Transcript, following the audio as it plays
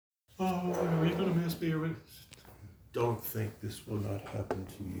are you going to miss me? Don't think this will not happen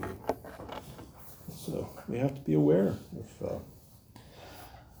to you. So we have to be aware of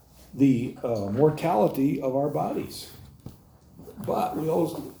the mortality of our bodies. But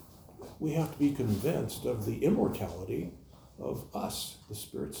we have to be convinced of the immortality of us, the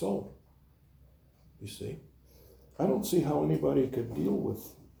spirit soul. You see? I don't see how anybody could deal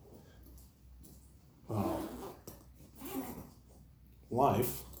with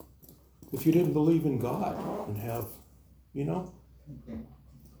life if you didn't believe in God and have,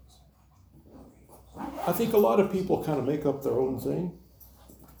 I think a lot of people kind of make up their own thing.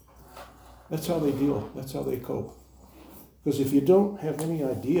 That's how they deal. That's how they cope. Because if you don't have any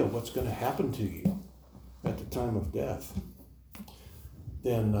idea what's going to happen to you at the time of death,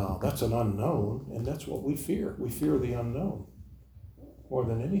 then that's an unknown, and that's what we fear. We fear the unknown more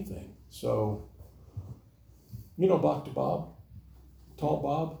than anything. So, Dr. Bob, Tall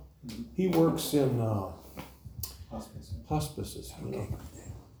Bob, he works in hospices. Okay.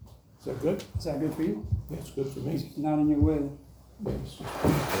 Is that good? Is that good for you? Yeah, it's good for me. It's not in your way. Yes.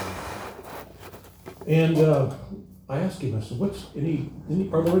 And I asked him, I said,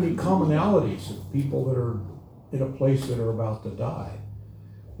 are there any commonalities of people that are in a place that are about to die?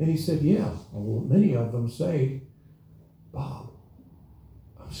 And he said, yeah. Well, many of them say, Bob,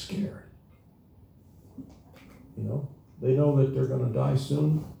 I'm scared. They know that they're going to die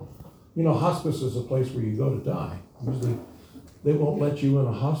soon. Hospice is a place where you go to die. Usually they won't let you in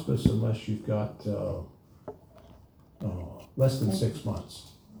a hospice unless you've got less than 6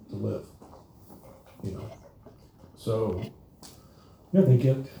 months to live. So, yeah,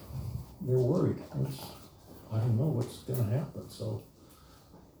 they're worried. I don't know what's going to happen. So,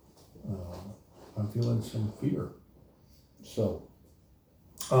 I'm feeling some fear. So,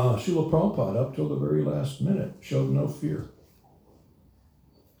 Srila Prabhupada, up till the very last minute, showed no fear.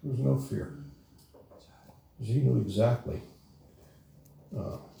 There was no fear. Because he knew exactly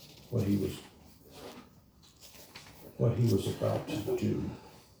what he was about to do.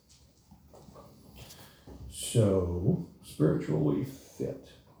 So, spiritually fit.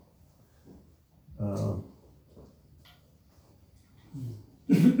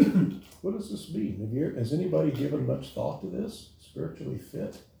 What does this mean? Has anybody given much thought to this? Spiritually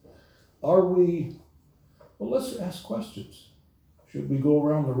fit? Are we? Well, let's ask questions. Should we go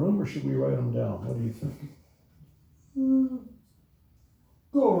around the room or should we write them down? What do you think?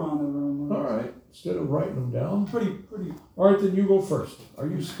 Go around the room. All right. Instead of writing them down. Pretty. All right, then you go first. Are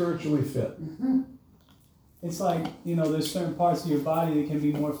you spiritually fit? Mm-hmm. It's like, there's certain parts of your body that can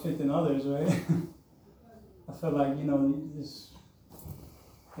be more fit than others, right? I feel like,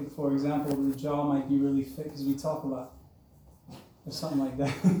 like for example, the jaw might be really fit because we talk a lot. Or something like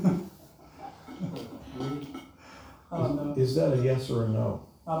that. I don't know. Is that a yes or a no?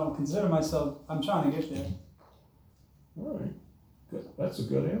 I don't consider myself, I'm trying to get there. All right. Good. That's a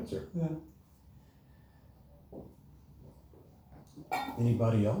good answer. Yeah.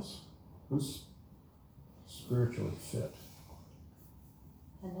 Anybody else? Who's spiritually fit?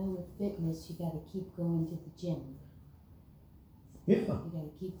 I know with fitness, you got to keep going to the gym. Yeah. You got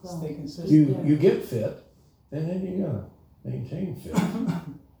to keep going. Stay consistent. You get fit, and then you gotta maintain fit.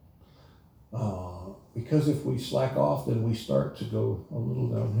 Because if we slack off, then we start to go a little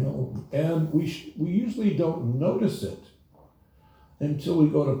downhill, and we usually don't notice it until we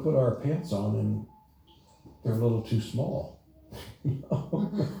go to put our pants on and they're a little too small.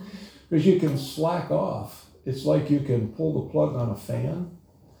 Because you can slack off. It's like you can pull the plug on a fan,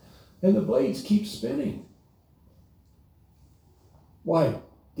 and the blades keep spinning. Why?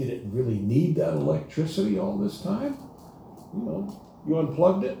 Did it really need that electricity all this time? You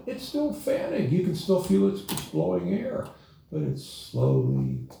unplugged it, it's still fanning. You can still feel it's blowing air, but it's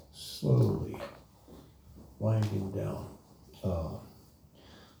slowly winding down.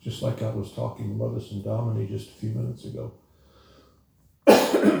 Just like I was talking to Mother Sundamini just a few minutes ago.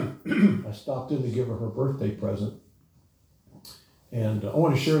 I stopped in to give her birthday present. And I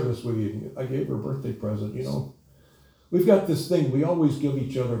want to share this with you. I gave her a birthday present. We've got this thing. We always give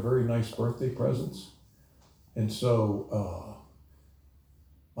each other very nice birthday presents. And so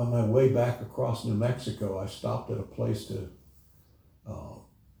on my way back across New Mexico, I stopped at a place to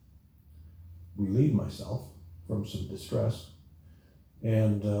relieve myself from some distress.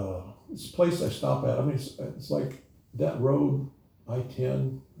 And this place I stop at, it's like that road,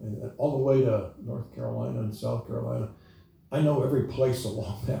 I-10, and all the way to North Carolina and South Carolina. I know every place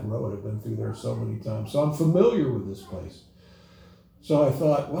along that road. I've been through there so many times. So I'm familiar with this place. So I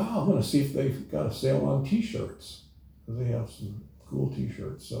thought, wow, I'm going to see if they've got a sale on t-shirts. Because they have some cool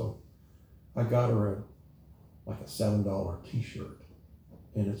t-shirts. So I got her like a $7 t-shirt.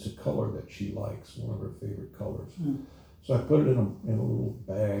 and it's a color that she likes, one of her favorite colors. Mm. So I put it in a little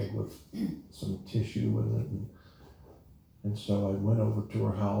bag with some tissue in it, and so I went over to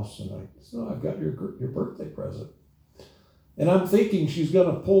her house and I said, "Oh, I got your birthday present." And I'm thinking she's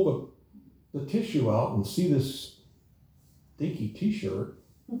gonna pull the tissue out and see this dinky t-shirt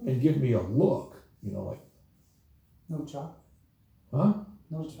and give me a look, like, No chocolate. huh?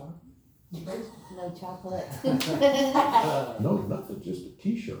 No chocolate. No chocolate. No, nothing, just a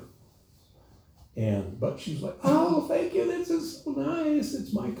t-shirt. But she's like, "Oh, thank you, this is so nice,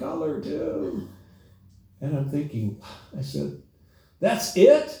 it's my color too." And I'm thinking, I said, "That's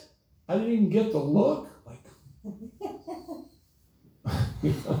it? I didn't even get the look?" Like,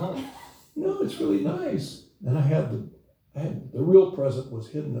 no, it's really nice. And I had the real present was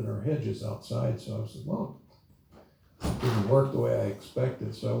hidden in her hedges outside, so I said, well, it didn't work the way I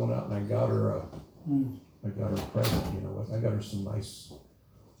expected, so I went out and I got her a present, I got her some nice,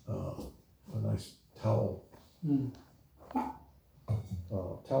 a nice towel,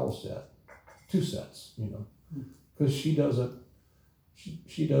 towel set, 2 sets, because she doesn't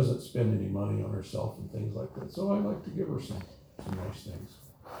spend any money on herself and things like that. So I like to give her some nice things.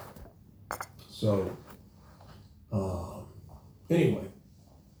 So, anyway,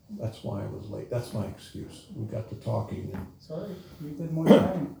 that's why I was late. That's my excuse. We got to talking and Sorry, you did more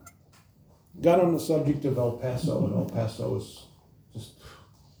time. got on the subject of El Paso, and El Paso is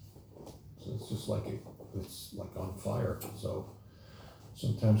it's like on fire. So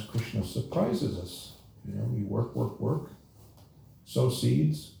sometimes Krishna surprises us. We work, sow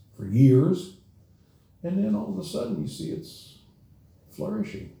seeds for years, and then all of a sudden you see it's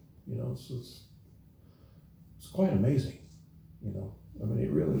flourishing. It's quite amazing.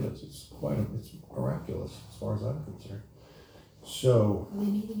 It really is. It's miraculous as far as I'm concerned. So. Are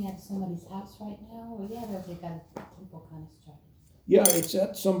they meeting at somebody's house right now, or have they got a temple kind of started? Yeah, it's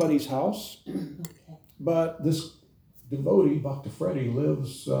at somebody's house. Okay. But this devotee, Bhakta Freddy,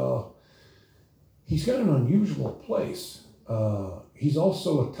 lives. He's got an unusual place. He's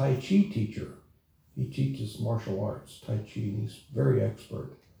also a Tai Chi teacher. He teaches martial arts, Tai Chi, and he's very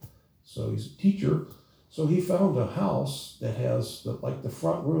expert. So he's a teacher. So he found a house that has the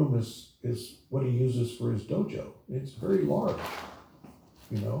front room is what he uses for his dojo. It's very large,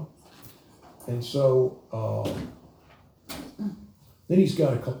 And so then he's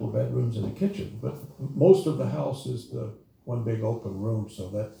got a couple of bedrooms and a kitchen, but most of the house is the one big open room, so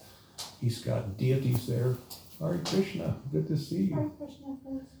that he's got deities there. Hare Krishna, good to see you. Hare Krishna,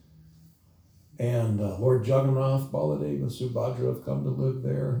 please. And Lord Jagannath, Baladev, and Subhadra have come to live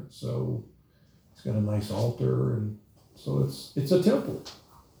there. So it's got a nice altar, and so it's a temple.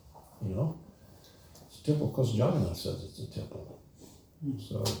 It's a temple because Jagannath says it's a temple.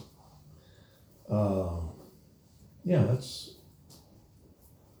 So that's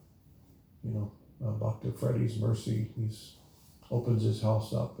Bhakta Freddy's mercy. He's opens his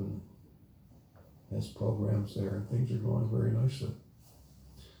house up and has programs there, and things are going very nicely.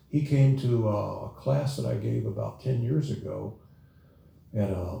 He came to a class that I gave about 10 years ago at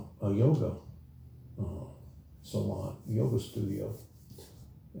a yoga salon, yoga studio.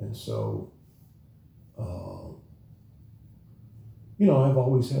 And so, I've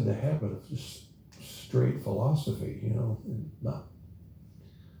always had the habit of just straight philosophy, and not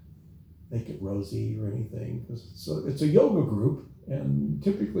make it rosy or anything. It's a yoga group, and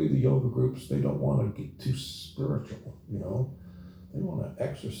typically the yoga groups, they don't want to get too spiritual, They want to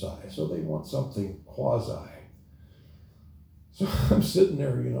exercise, so they want something quasi. So I'm sitting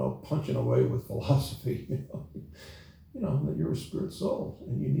there, punching away with philosophy, that you're a spirit soul,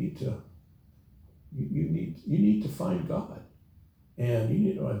 and you need to find God, and you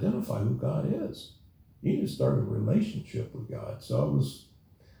need to identify who God is. You need to start a relationship with God. So I was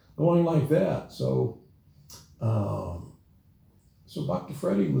going like that. So Bhakta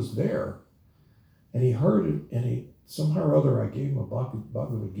Freddy was there, and he heard it, and somehow or other, I gave him a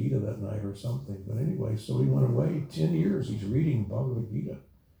Bhagavad Gita that night or something. But anyway, so he went away 10 years. He's reading Bhagavad Gita.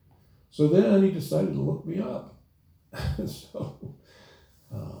 So then he decided to look me up.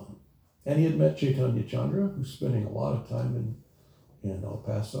 And he had met Chaitanya Chandra, who's spending a lot of time in El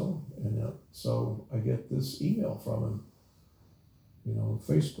Paso. And so I get this email from him, on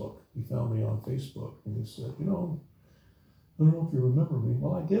Facebook. He found me on Facebook, and he said, I don't know if you remember me.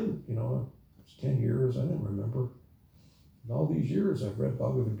 Well, I didn't, it's 10 years. I didn't remember. And all these years I've read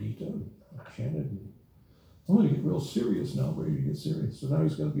Bhagavad Gita and I've chanted, and I'm going to get real serious now. I'm ready to get serious. So now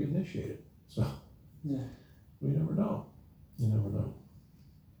he's going to be initiated. So Yeah. we never know. You never know.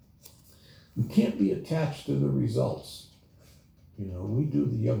 We can't be attached to the results. We do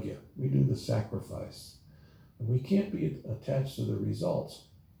the yajna. We do the sacrifice. And we can't be attached to the results.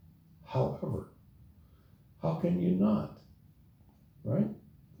 However, how can you not? Right?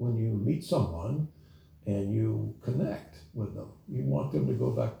 When you meet someone and you connect with them, you want them to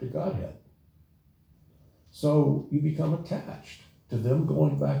go back to Godhead. So you become attached to them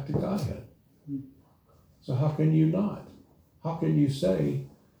going back to Godhead. So how can you not? How can you say,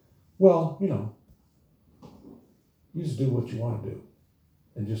 well, you just do what you want to do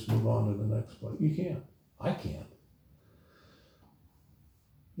and just move on to the next place? You can't. I can't.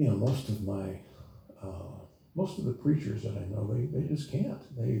 Most of the preachers that I know, they just can't.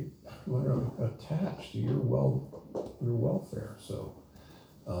 They're attached to your welfare. So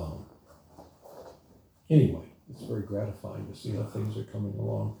anyway, it's very gratifying to see how things are coming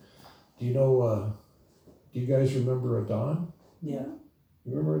along. Do you guys remember Adon? Yeah.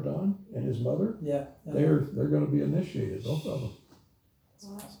 You remember Adon and his mother? Yeah. They're going to be initiated, both of them.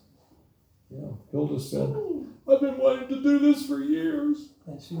 Yeah. Hilda said, I've been wanting to do this for years.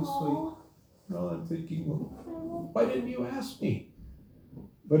 Yeah, she was sweet. No, I'm thinking, well, why didn't you ask me?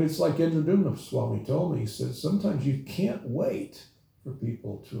 But it's like Indradumna Swami told me. He said, sometimes you can't wait for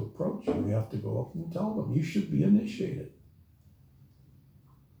people to approach you. You have to go up and tell them, you should be initiated.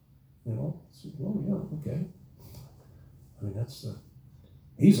 I said, well, yeah, okay. I mean,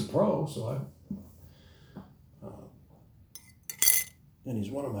 he's a pro, so and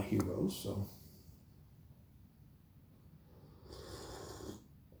he's one of my heroes, so.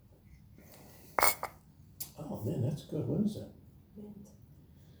 Oh man, that's good. What is that?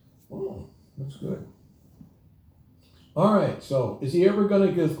 Oh, that's good. All right, so is he ever going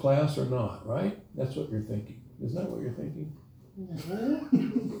to give class or not, right? That's what you're thinking. Isn't that what you're thinking?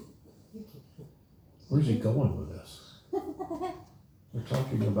 Where's he going with this? We're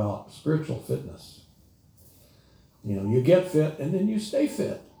talking about spiritual fitness. You get fit and then you stay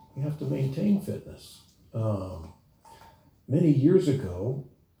fit. You have to maintain fitness. Many years ago,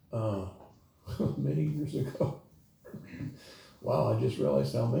 wow, I just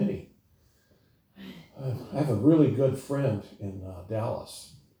realized how many. I have a really good friend in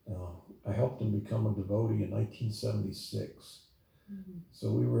Dallas. I helped him become a devotee in 1976. Mm-hmm.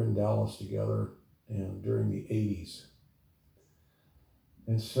 So we were in Dallas together and during the 80s.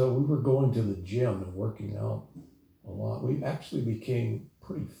 And so we were going to the gym and working out a lot. We actually became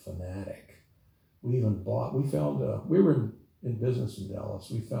pretty fanatic. We were in business in Dallas.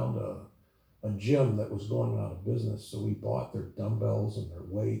 We found a gym that was going out of business. So we bought their dumbbells and their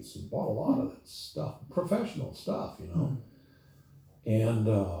weights and bought a lot of that stuff, professional stuff, And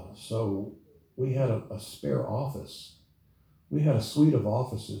so we had a spare office. We had a suite of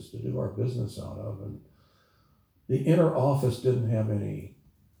offices to do our business out of. And the inner office didn't have any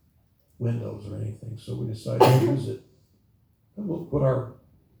windows or anything. So we decided to use it. And we'll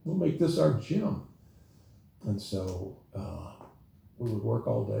make this our gym. And so we would work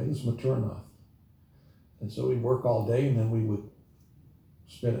all day. This was Maturanath. And so we'd work all day and then we would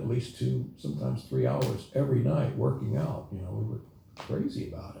spend at least 2, sometimes 3 hours every night working out. We were crazy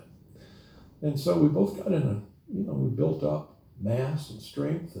about it. And so we both got in we built up mass and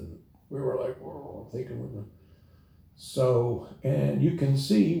strength, and we were like, whoa, thinking we're going to. So, and you can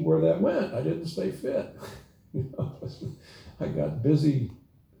see where that went. I didn't stay fit. I got busy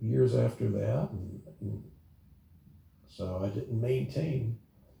years after that, and so I didn't maintain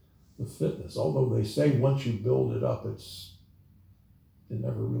the fitness. Although they say once you build it up, it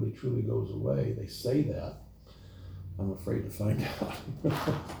never really truly goes away. They say that. I'm afraid to find out.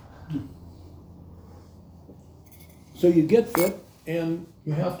 So you get fit, and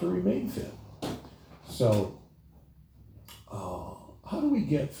you have to remain fit. So, how do we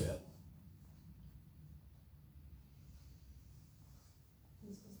get fit?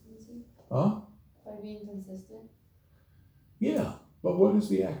 Consistency. Huh? By being consistent. Yeah, but what is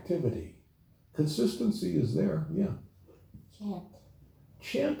the activity? Consistency is there, yeah.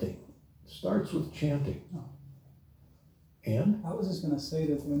 Chanting. Starts with chanting. Oh. And? I was just going to say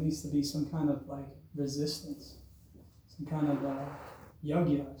that there needs to be some kind of resistance, some kind of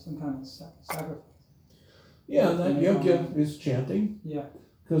yajna, some kind of sacrifice. Yeah, that yajna is chanting. Yeah.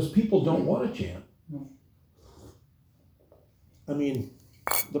 Because people don't want to chant. No. I mean,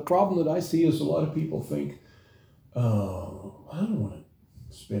 the problem that I see is a lot of people think, I don't want to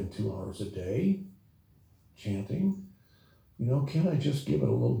spend 2 hours a day chanting. Can I just give it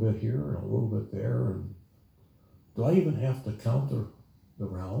a little bit here and a little bit there? And do I even have to count the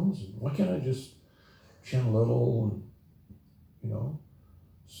rounds? Why can't I just chant a little? And,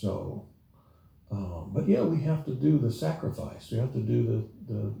 so, but yeah, we have to do the sacrifice. We have to do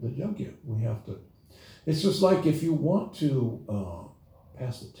the yajna. We have to. It's just like if you want to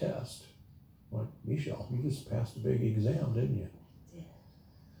pass the test, Like, Michelle, you just passed a big exam, didn't you? I did.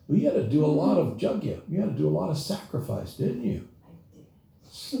 Well, you had to do a lot of juggling. You had to do a lot of sacrifice, didn't you?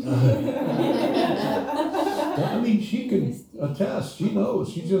 I mean, she can attest. She knows.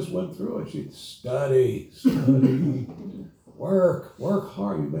 She just went through it. She study, work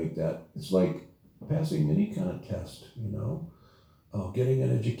hard. You make that. It's like passing any kind of test, getting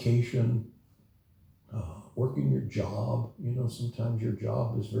an education, working your job. Sometimes your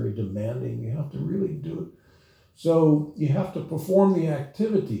job is very demanding. You have to really do it. So you have to perform the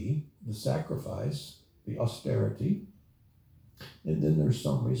activity, the sacrifice, the austerity, and then there's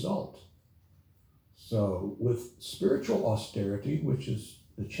some result. So with spiritual austerity, which is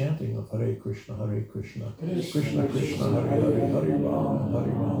the chanting of Hare Krishna, Krishna Krishna, Hare Hare, Hare Rama,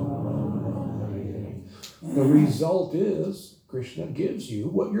 Rama, Hare Hare. The result is Krishna gives you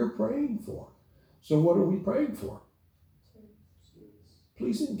what you're praying for. So what are we praying for?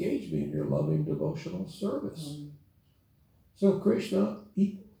 Please engage me in your loving devotional service. So Krishna,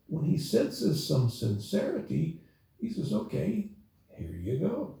 when he senses some sincerity, he says, okay, here you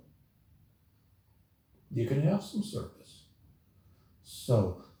go. You can have some service.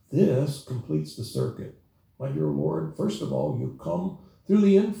 So this completes the circuit. My dear Lord, first of all, you come through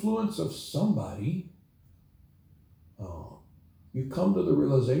the influence of somebody. You come to the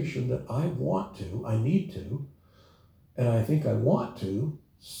realization that I need to, and I think I want to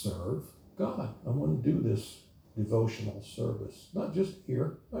serve God. I want to do this devotional service. Not just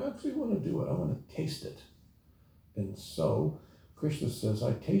here. I actually want to do it. I want to taste it. And so Krishna says,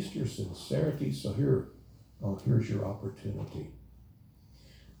 I taste your sincerity, so here's your opportunity.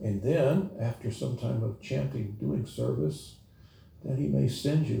 And then, after some time of chanting, doing service, then he may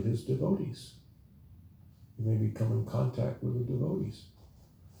send you his devotees. You may become in contact with the devotees.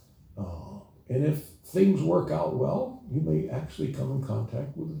 And if things work out well, you may actually come in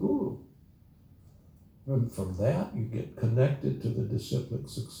contact with the guru. And from that, you get connected to the disciplic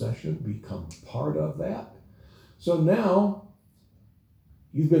succession, become part of that. So now,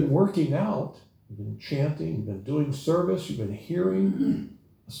 you've been working out, you've been chanting, you've been doing service, you've been hearing,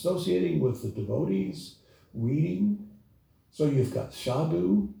 associating with the devotees, reading. So you've got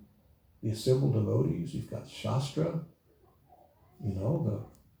sadhu, the assembled devotees, you've got shastra, the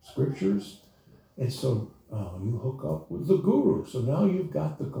scriptures. And so you hook up with the guru. So now you've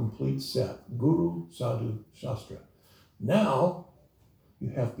got the complete set, guru, sadhu, shastra. Now you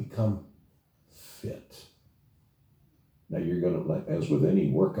have become fit. Now you're going to, as with any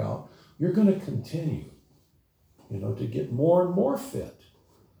workout, you're going to continue, to get more and more fit,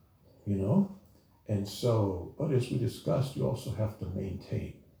 And so, but as we discussed, you also have to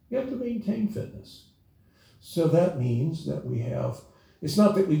maintain. You have to maintain fitness. So that means that it's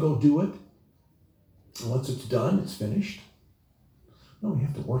not that we go do it. Once it's done, it's finished. No, we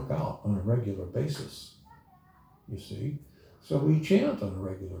have to work out on a regular basis, you see. So we chant on a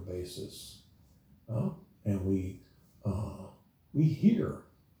regular basis. And we hear.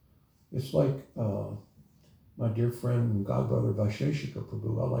 It's like my dear friend and godbrother ISKCON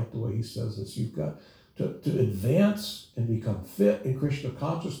Prabhu, I like the way he says this. You've got to advance and become fit in Krishna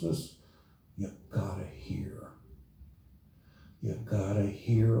consciousness, you gotta hear. You gotta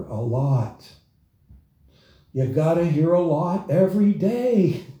hear a lot. You gotta hear a lot every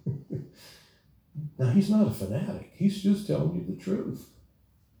day. Now, he's not a fanatic. He's just telling you the truth.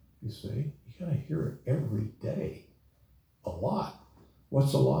 You see, you gotta hear it every day. A lot.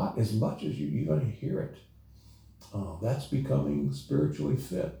 What's a lot? As much as you gotta hear it. That's becoming spiritually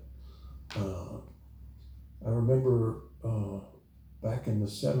fit. I remember back in the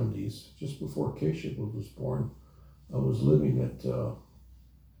 70s, just before Keshav was born, I was living at,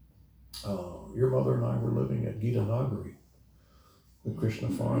 your mother and I were living at Gita Nagari, the Krishna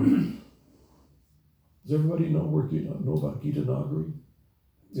farm. Does everybody know about Gita Nagari?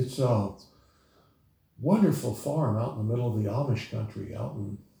 It's a wonderful farm out in the middle of the Amish country, out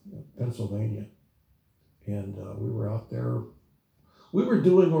in Pennsylvania. And we were out there. We were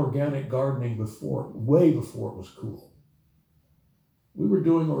doing organic gardening way before it was cool. We were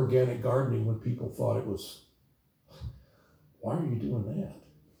doing organic gardening when people thought it was, why are you doing that?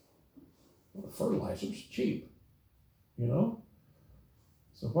 Well, the fertilizer's cheap,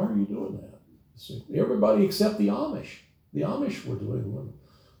 So why are you doing that? See, everybody except the Amish. The Amish were doing them.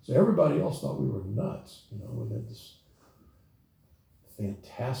 So everybody else thought we were nuts. We had this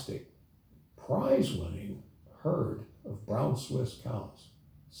fantastic prize-winning herd of brown Swiss cows.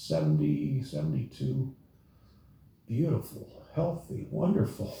 72 beautiful, healthy,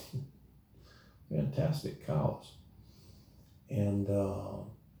 wonderful, fantastic cows. And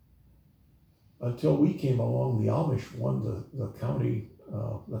until we came along, the Amish won the county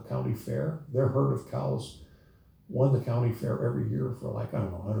the county fair. Their herd of cows won the county fair every year for like, I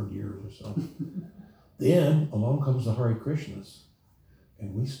don't know, 100 years or so. Then along comes the Hare Krishnas,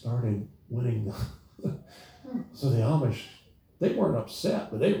 and we started winning. So the Amish, they weren't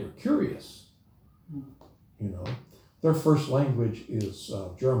upset, but they were curious. You know, their first language is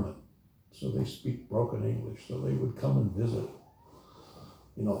German, so they speak broken English. So they would come and visit.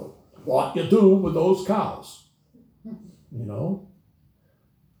 You know, what you do with those cows? You know,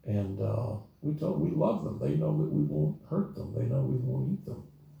 and we love them. They know that we won't hurt them. They know we won't eat them,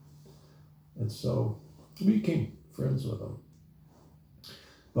 and so we became friends with them.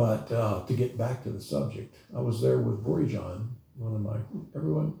 But to get back to the subject, I was there with Burijan, one of my,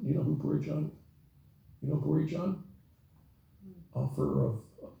 everyone, you know who Burijan? You know Burijan?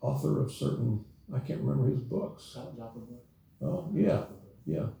 Author of certain, I can't remember his books. Oh, yeah.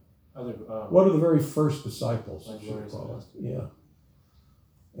 One of the very first disciples. Yeah.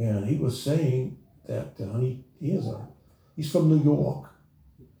 And he was saying that he's from New York.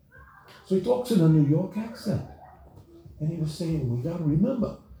 So he talks in a New York accent. And he was saying, we got to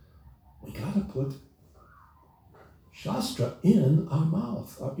remember, we got to put Shastra in our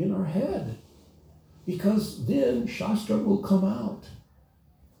mouth, or in our head, because then Shastra will come out.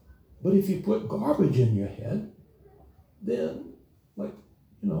 But if you put garbage in your head, then, like,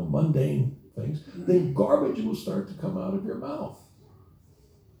 you know, mundane things, then garbage will start to come out of your mouth.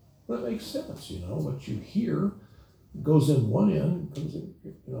 That makes sense, you know, what you hear goes in one end, comes in,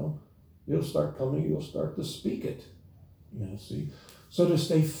 you know, you'll start to speak it. You know, see? So to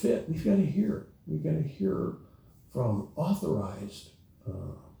stay fit, we've got to hear. We've got to hear from authorized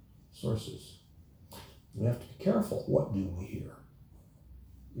sources. We have to be careful. What do we hear?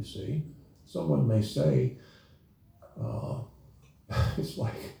 You see? Someone may say, it's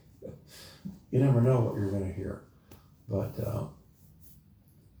like, you never know what you're going to hear. But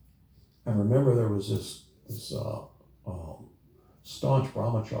I remember there was this staunch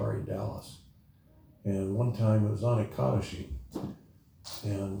brahmachari in Dallas. And one time it was on Ekadashi,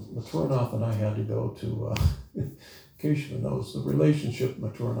 and Maturanath and I had to go to, Keshava knows the relationship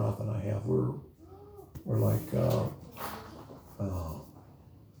Maturanath and I have. We're like,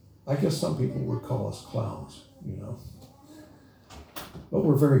 I guess some people would call us clowns, you know. But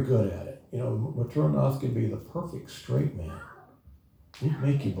we're very good at it. You know, Maturanath can be the perfect straight man. He'd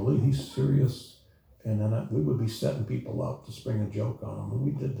make you believe he's serious, and then we would be setting people up to spring a joke on them, and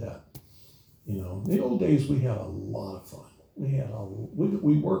we did that. You know, in the old days, we had a lot of fun.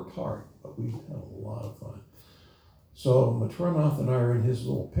 We worked hard, but we had a lot of fun. So Maturanath and I are in his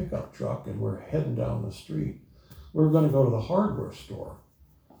little pickup truck, and we're heading down the street. We're going to go to the hardware store,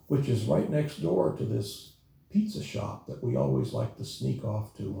 which is right next door to this pizza shop that we always like to sneak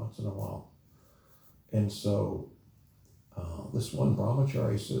off to once in a while. And so this one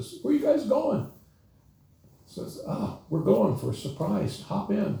brahmachari says, "Where are you guys going?" Says, "We're going for a surprise.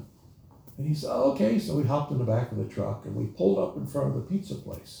 Hop in." And he said, "Oh, okay." So we hopped in the back of the truck and we pulled up in front of the pizza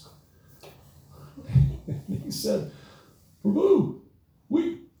place. And he said, "Prabhu,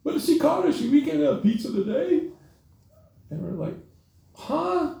 but it's Ekadashi, we can't have pizza today." And we're like,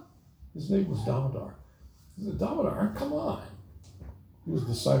 "Huh?" His name was Damodar. He said, "Damodar, come on." He was a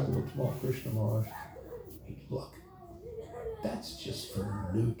disciple of Tamal Krishna Maharaj. Hey, look, that's just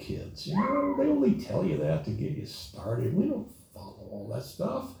for new kids. You know, they only tell you that to get you started. We don't follow all that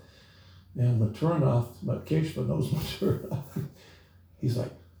stuff. And Maturanath, Keshava knows Maturanath. He's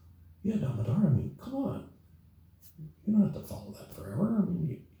like, "Yeah, Damodar, I mean, come on. You don't have to follow that forever. I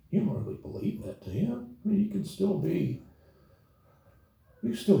mean, you don't really believe that, do you? I mean, you can still be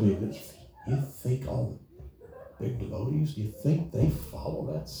good. You think all the big devotees, do you think they follow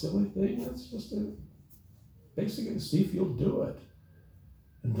that silly thing? That's just basically to see if you'll do it."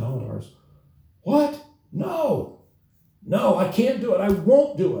 And Damodar's, "What? No, I can't do it. I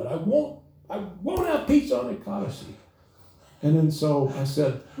won't do it. I won't have pizza on Ekadashi." And then so I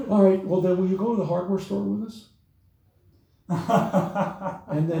said, "All right, well then will you go to the hardware store with us?"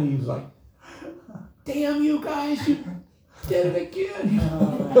 And then he was like, "Damn you guys, you did it again."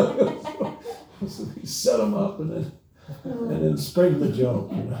 So he set him up and then spring the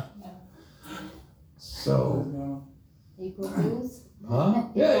joke, you know. So April Fools? huh?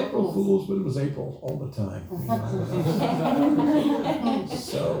 Yeah, April Fools, but it was April all the time. You know?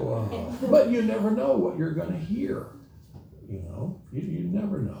 So, but you never know what you're going to hear. You know, you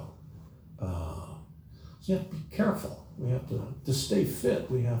never know. So you have to be careful. We have to stay fit.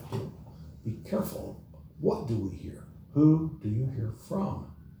 We have to be careful. What do we hear? Who do you hear from?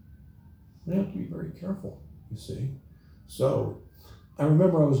 We have to be very careful, you see. So I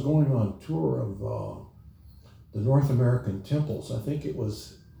remember I was going on tour of the North American temples. I think it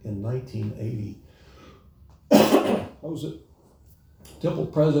was in 1980. I was a temple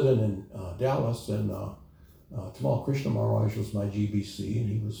president in Dallas, and Tamal Krishna Maharaj was my GBC, and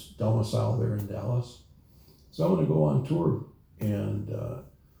he was domiciled there in Dallas. So I'm going to go on tour, and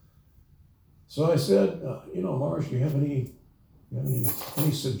so I said, Maharaj, do you have any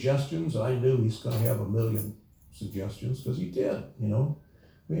suggestions? And I knew he's going to have a million suggestions, because he did.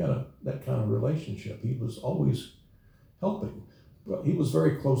 We had that kind of relationship. He was always helping. But he was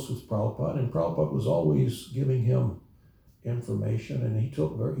very close with Prabhupada, and Prabhupada was always giving him information, and he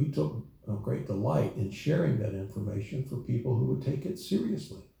took great delight in sharing that information for people who would take it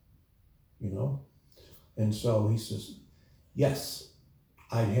seriously. And so he says, yes,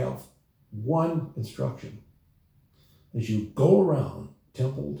 I have one instruction. As you go around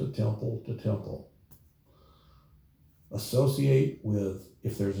temple to temple to temple, associate with,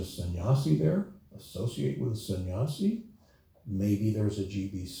 if there's a sannyasi there, associate with a sannyasi. Maybe there's a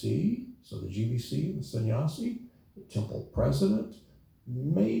GBC, so the GBC and the sannyasi, the temple president,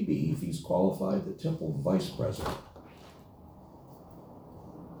 maybe, if he's qualified, the temple vice president.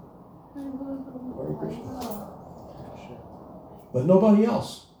 Hare Krishna. But nobody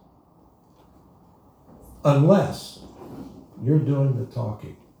else, unless you're doing the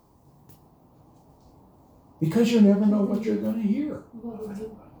talking. Because you never know what you're going to hear.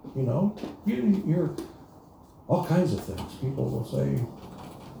 You hear all kinds of things. People will say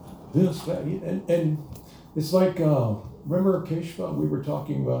this, that, and it's like, remember Keshva, we were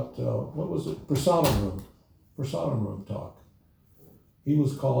talking about, what was it? Prasadam room talk. He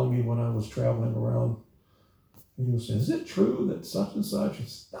was calling me when I was traveling around, and he was saying, is it true that such and such? I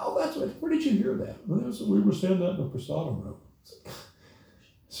said, no, that's what, where did you hear that? Well, we were saying that in the Prasadam room.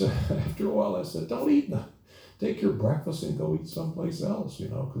 So after a while I said, don't eat that. Take your breakfast and go eat someplace else,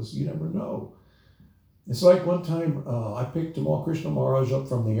 because you never know. It's like one time I picked Tamal Krishna Maharaj up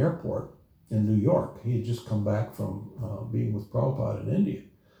from the airport in New York. He had just come back from being with Prabhupada in India.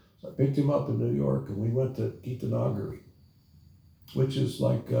 So I picked him up in New York, and we went to Gitanagari, which is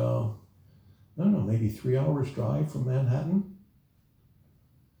like, maybe 3 hours drive from Manhattan.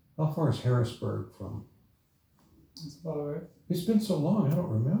 How far is Harrisburg from? That's about right. It's been so long, I don't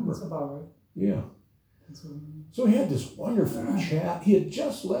remember. That's about right. Yeah. So we had this wonderful chat. He had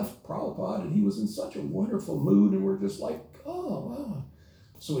just left Prabhupada, and he was in such a wonderful mood, and we're just like, oh, wow.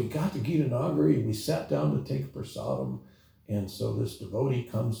 So we got to Gitanagari, and we sat down to take prasadam, and so this devotee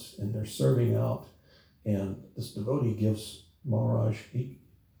comes, and they're serving out, and this devotee gives Maharaj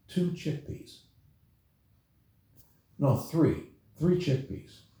 2 chickpeas. No, 3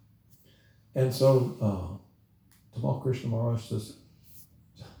 chickpeas. And so Tamal Krishna Maharaj says,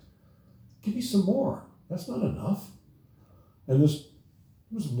 give me some more. That's not enough. And this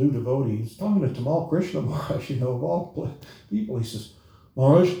new devotee, he's talking to Tamal Krishna Maharaj, of all people. He says,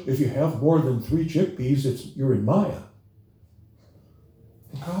 Maharaj, if you have more than 3 chickpeas, you're in Maya.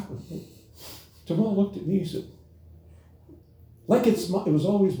 And Tamal looked at me, he said, like it was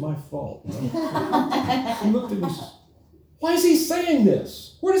always my fault. He looked at me and says, why is he saying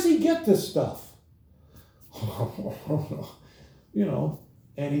this? Where does he get this stuff?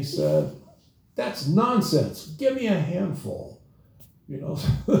 And he said, that's nonsense. Give me a handful.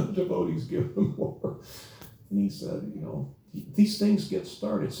 The devotees give him more. And he said, these things get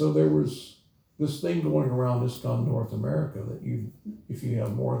started. So there was this thing going around ISKCON North America that if you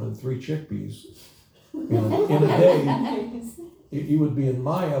have more than 3 chickpeas in a day, you would be in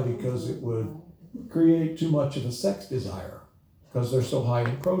Maya, because it would create too much of a sex desire because they're so high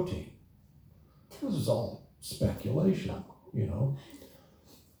in protein. This is all speculation,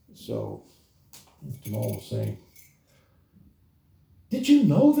 So Jamal was saying, did you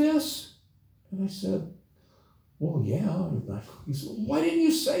know this? And I said, well, yeah. He said, why didn't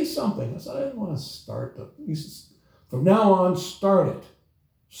you say something? I said, I didn't want to start. He says, from now on, start it.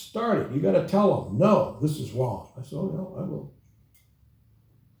 Start it. You got to tell them, no, this is wrong. I said, oh, no, I will.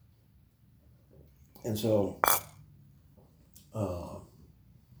 And so,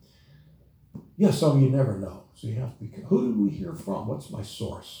 so you never know. So you have to be, who did we hear from? What's my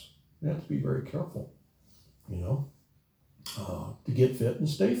source? You have to be very careful, to get fit and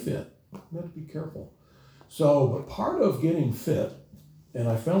stay fit. You have to be careful. So, but part of getting fit, and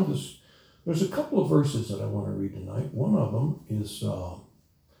I found this, there's a couple of verses that I want to read tonight. One of them is, how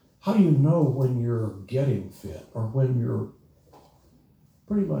do you know when you're getting fit, or when you're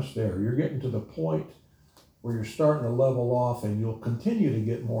pretty much there? You're getting to the point where you're starting to level off, and you'll continue to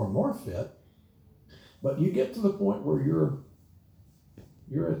get more and more fit, but you get to the point where you're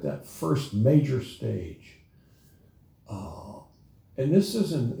at that first major stage. And this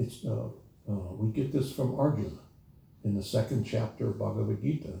isn't, We get this from Arjuna in the 2nd chapter of Bhagavad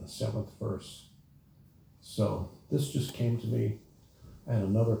Gita, in the 7th verse. So this just came to me. I had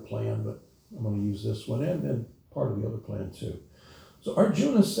another plan, but I'm going to use this one and then part of the other plan too. So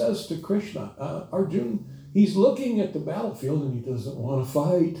Arjuna says to Krishna, Arjuna, he's looking at the battlefield and he doesn't want to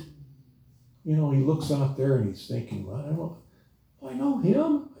fight. He looks out there and he's thinking, I know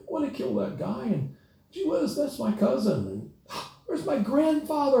him. I want to kill that guy. And gee whiz, that's my cousin. And where's my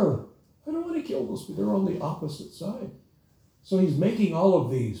grandfather? I don't want to kill those people. They're on the opposite side. So he's making all of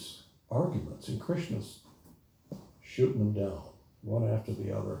these arguments and Krishna's shooting them down one after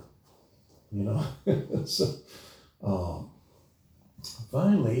the other. So,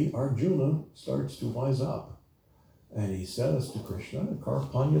 finally, Arjuna starts to wise up. And he says to Krishna,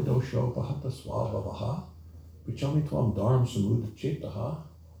 Karpanya dosho pahata swabhavaha, pichami tvam dharm samudha chetaha,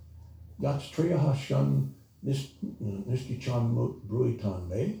 yachtriyaha shan nishtichan bruitan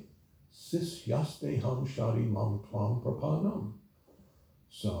me, sis yaste ham shari mam tvam prapanam.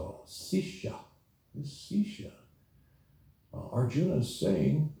 So, Sisha, Arjuna is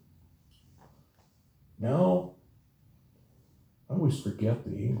saying, now, I always forget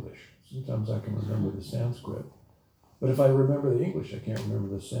the English. Sometimes I can remember the Sanskrit. But if I remember the English, I can't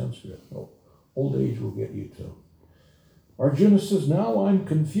remember the Sanskrit. Old age will get you to. Arjuna says, now I'm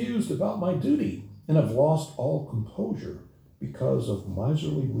confused about my duty and have lost all composure because of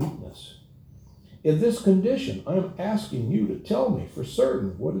miserly weakness. In this condition, I am asking you to tell me for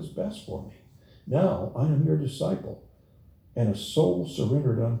certain what is best for me. Now I am your disciple and a soul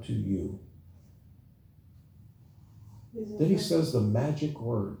surrendered unto you. Then he says the magic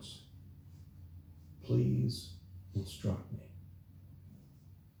words, please instruct me.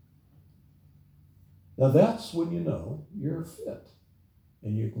 Now that's when you know you're fit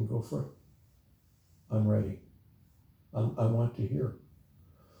and you can go for it. I'm ready. I want to hear.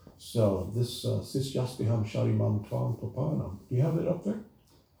 So this Sisyastiham Sharimam Tvam Papanam. Do you have it up there?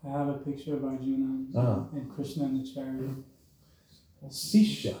 I have a picture of Arjuna and Krishna in the chariot.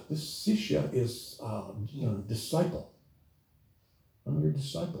 Sisya. This Sisya is disciple. I'm your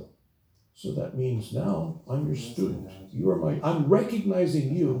disciple. So that means now I'm your student. You are I'm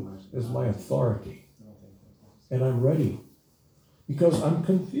recognizing you as my authority. And I'm ready. Because I'm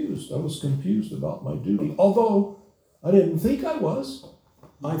confused. I was confused about my duty. Although I didn't think I was.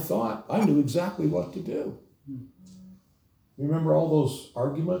 I thought I knew exactly what to do. Remember all those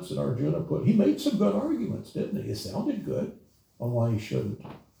arguments that Arjuna put? He made some good arguments, didn't he? It sounded good on why he shouldn't.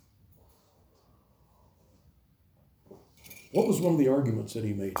 What was one of the arguments that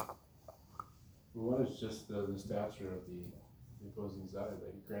he made? One is just the stature of the opposing side.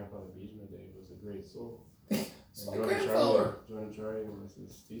 Like Grandfather Bhishma Dev was a great soul. It's my grandfather. Dronacharya was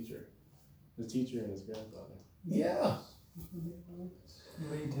his teacher and his grandfather. Yeah.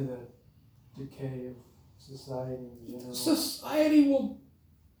 Lead to the decay of society in general. Society will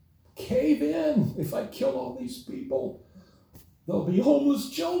cave in if I kill all these people. There'll be homeless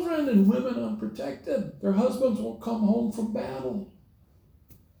children and women unprotected. Their husbands won't come home from battle.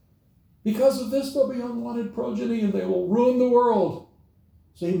 Because of this, there'll be unwanted progeny and they will ruin the world.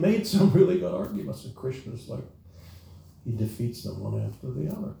 So he made some really good arguments, and Krishna's like, he defeats them one after the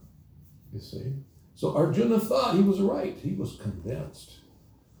other. You see? So Arjuna thought he was right. He was convinced.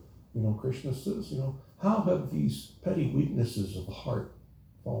 Krishna says, how have these petty weaknesses of the heart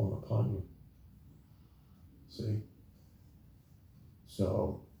fallen upon you? See?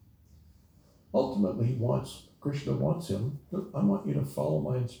 So ultimately Krishna wants him, I want you to follow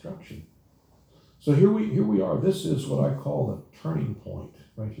my instruction. So here we are. This is what I call the turning point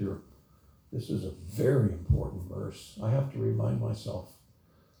right here. This is a very important verse. I have to remind myself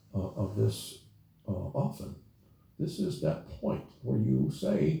of this often. This is that point where you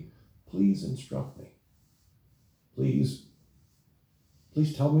say, please instruct me. Please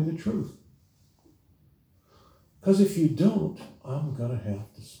tell me the truth. Because if you don't, I'm going to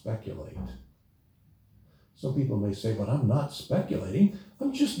have to speculate. Some people may say, but I'm not speculating.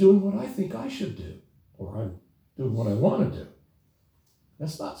 I'm just doing what I think I should do. Or I'm doing what I want to do.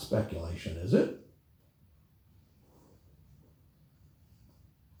 That's not speculation, is it?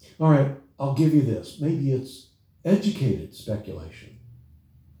 All right, I'll give you this. Maybe it's educated speculation.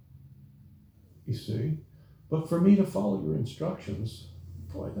 You see? But for me to follow your instructions,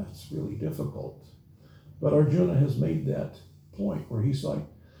 boy, that's really difficult. But Arjuna has made that point where he's like,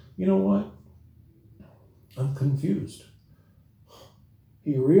 you know what? I'm confused.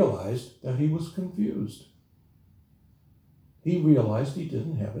 He realized that he was confused. He realized he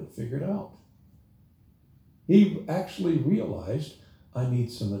didn't have it figured out. He actually realized, I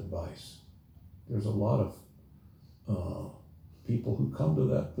need some advice. There's a lot of people who come to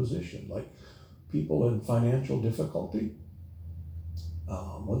that position, like people in financial difficulty.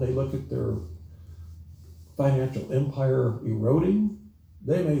 When they look at their financial empire eroding,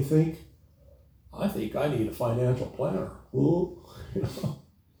 they may think, I think I need a financial planner. Ooh,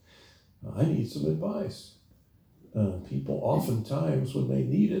 I need some advice. People oftentimes, when they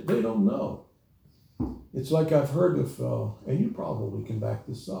need it, they don't know. It's like I've heard of, and you probably can back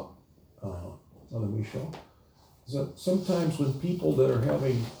this up, Mother Michelle, is that sometimes when people that are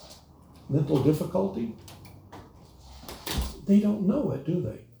having mental difficulty, they don't know it, do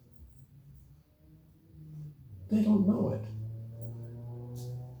they? They don't know it.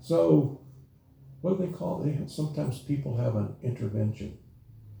 So, what do they call it? Sometimes people have an intervention,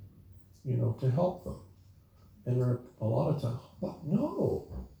 to help them. And there are a lot of times, but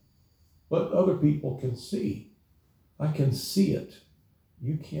no. But other people can see. I can see it.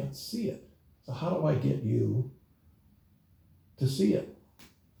 You can't see it. So how do I get you to see it?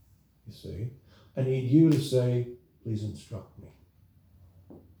 You see? I need you to say, please instruct me.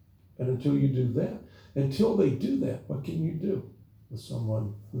 And until you do that, until they do that, what can you do with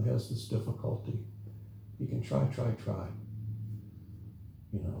someone who has this difficulty? You can try.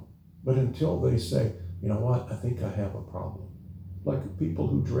 But until they say, you know what, I think I have a problem. Like people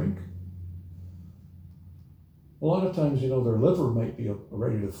who drink. A lot of times, their liver might be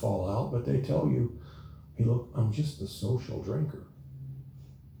ready to fall out, but they tell you, hey, look, I'm just a social drinker.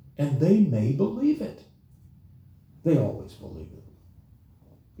 And they may believe it. They always believe it.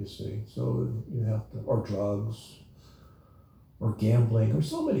 You see? So you have to, or drugs, or gambling, or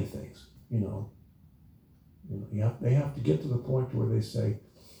so many things, they have to get to the point where they say,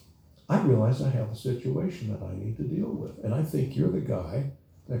 I realize I have a situation that I need to deal with, and I think you're the guy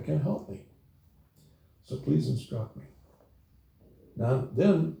that can help me. So please instruct me. Now,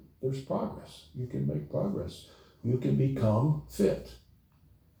 then there's progress. You can make progress. You can become fit,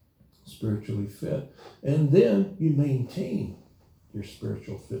 spiritually fit. And then you maintain your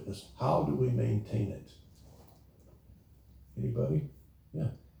spiritual fitness. How do we maintain it? Anybody?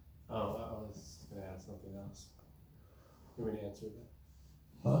 Yeah. Oh, I was going to add something else. You want me to answer that?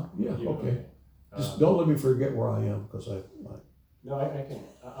 Huh? Yeah, You- okay. Just don't let me forget where I am, because No, I can.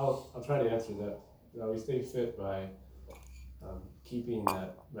 I'll try to answer that. We stay fit by keeping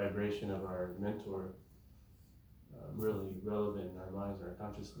that vibration of our mentor really relevant in our minds and our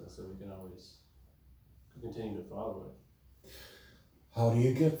consciousness, so we can always continue to follow it. how do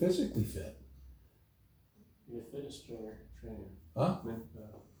you get physically fit? You're a fitness trainer. Huh?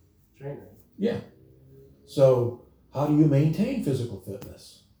 Trainer. Yeah. So how do you maintain physical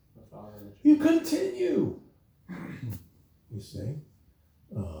fitness? Following the You continue. You see?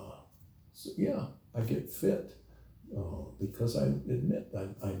 So yeah, I get fit because I admit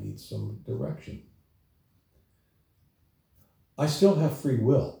I need some direction. I still have free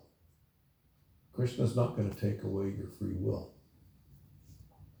will. Krishna's not going to take away your free will.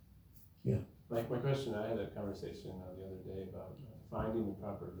 Yeah. Like my question, I had a conversation the other day about finding the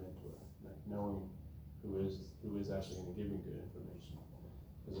proper mentor, like knowing who is actually going to give me good information.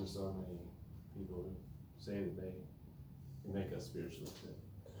 Because there's so many people who say that they can make us spiritually fit.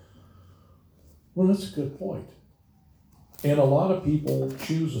 Well, that's a good point. And a lot of people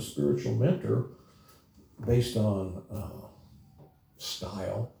choose a spiritual mentor based on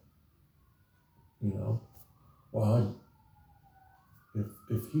style. Well,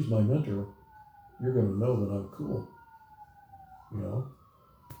 if he's my mentor, you're going to know that I'm cool.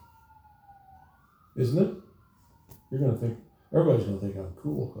 Isn't it? You're going to think, everybody's going to think I'm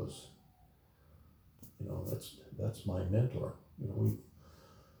cool because, that's my mentor.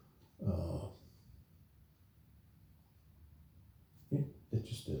 It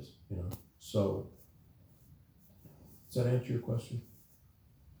just is, So, does that answer your question?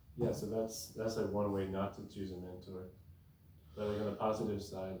 Yeah, so that's like one way not to choose a mentor. But like on the positive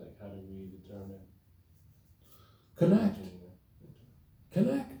side, like how do we determine? Connect.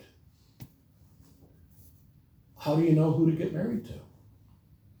 Connect. How do you know who to get married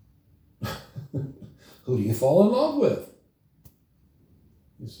to? Who do you fall in love with?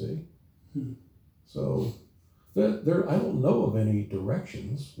 You see? So, I don't know of any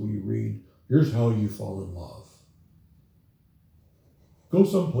directions where you read, here's how you fall in love. Go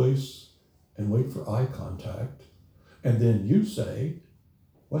someplace and wait for eye contact, and then you say,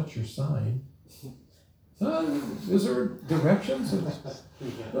 what's your sign? Is there directions?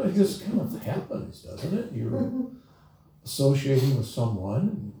 It just kind of happens, doesn't it? You're associating with someone,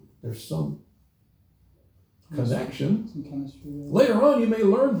 and there's some connection. Some chemistry. Later on, you may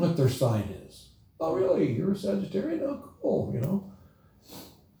learn what their sign is. Oh, really? You're a Sagittarian? Oh, cool,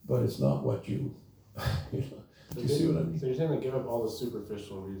 But it's not what you, Do you see what I mean? So you're saying to give up all the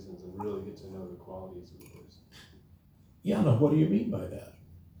superficial reasons and really get to know the qualities of the person. Yeah, no, what do you mean by that?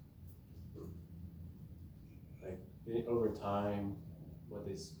 Like over time, what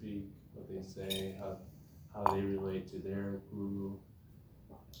they speak, what they say, how they relate to their guru,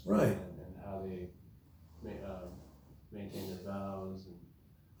 Right. and how they maintain their vows and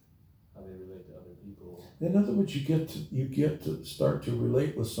how they relate to other people. In other words, you get to start to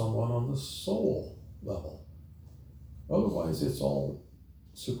relate with someone on the soul level. Otherwise, it's all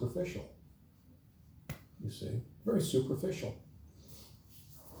superficial. You see, very superficial.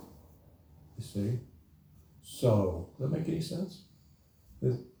 You see. So, does that make any sense?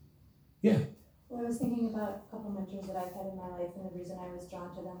 Yeah. Well, I was thinking about a couple mentors that I've had in my life, and the reason I was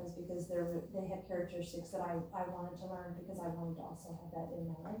drawn to them is because they had characteristics that I wanted to learn, because I wanted to also have that in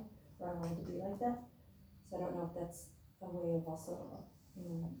my life, or I wanted to be like that. So I don't know if that's a way of also,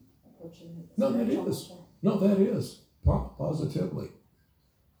 approaching it. No, that is. No, that is positively.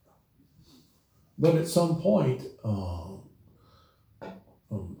 But at some point,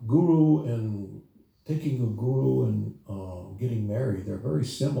 guru and taking a guru and getting married, they're very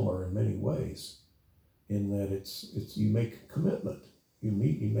similar in many ways. In that it's you make a commitment. You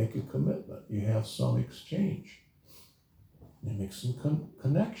meet, you make a commitment. You have some exchange. You make some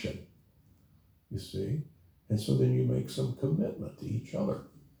connection. You see, and so then you make some commitment to each other.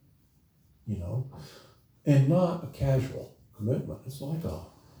 And not a casual commitment. It's like a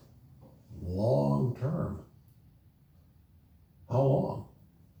long term. How long?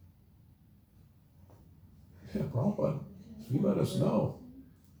 Yeah, Prabhupada, you let us know.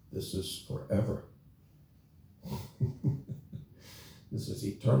 This is forever. This is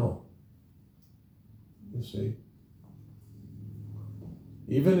eternal. You see?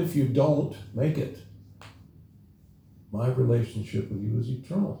 Even if you don't make it, my relationship with you is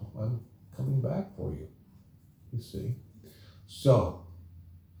eternal. I'm coming back for you. You see? So,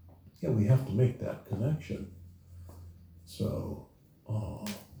 yeah, we have to make that connection. So,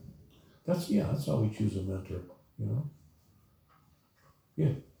 that's how we choose a mentor,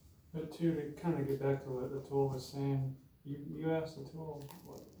 Yeah. But too, to kind of get back to what Atul was saying, you asked Atul,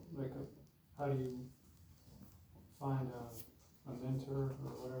 how do you find a mentor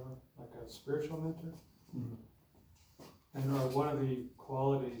or whatever, like a spiritual mentor? Mhm. And one of the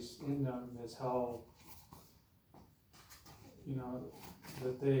qualities in them is how,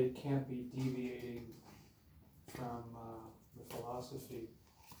 that they can't be deviating from the philosophy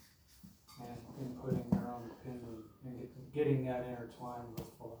and inputting their own opinion and getting that intertwined with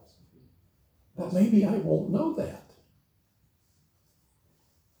philosophy. But maybe I won't know that.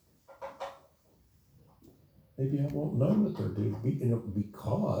 Maybe I won't know that they're doing,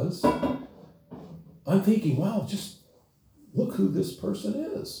 because I'm thinking, wow, just look who this person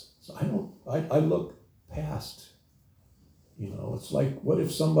is. So I look past, it's like, what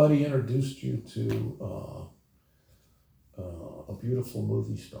if somebody introduced you to a beautiful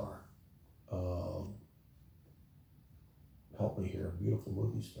movie star? Help me here, a beautiful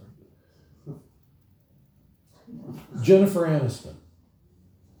movie star. Jennifer Aniston.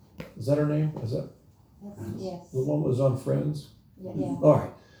 Is that her name? Is that Yes. the one that was on Friends? Yeah. All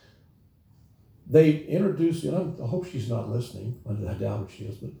right. They introduced, I hope she's not listening. I doubt if she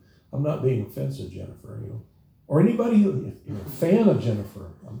is, but I'm not being offensive, Jennifer, or anybody if you're a fan of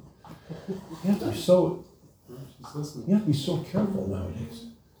Jennifer. You have to be so. She's listening. You have to be so careful nowadays.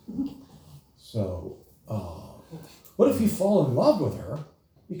 So, what if you fall in love with her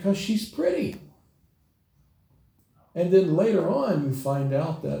because she's pretty? And then later on you find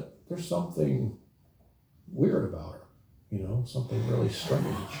out that there's something weird about her, something really strange.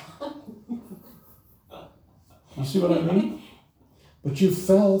 You see what I mean? But you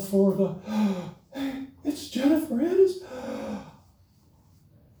fell for it's Jennifer Aniston.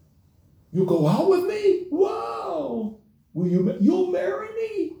 You'll go out with me? Wow. You'll marry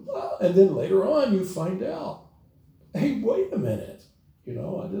me? Wow. And then later on you find out, hey, wait a minute. I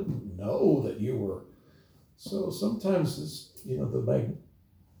didn't know that you were. So sometimes this,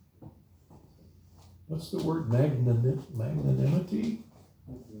 what's the word? Magnanimity?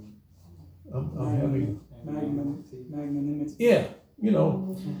 I'm having. Magnanimity. Yeah,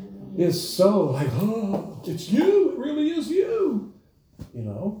 is so like, oh, it's you. It really is you.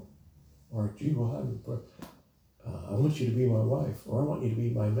 Or gee, well, I want you to be my wife, or I want you to be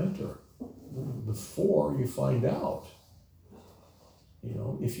my mentor. Before you find out,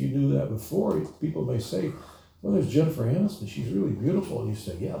 if you knew that before, people may say, well, there's Jennifer Aniston. She's really beautiful. And you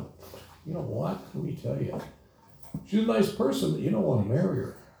say, yeah, but you know what? Let me tell you. She's a nice person, but you don't want to marry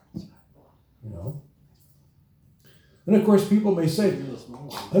her. And of course, people may say,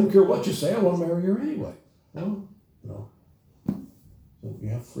 I don't care what you say, I want to marry her anyway. Well, no. So you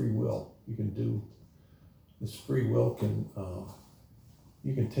have free will. You can do this. Free will can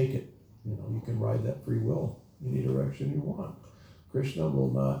you can take it. You can ride that free will any direction you want. Krishna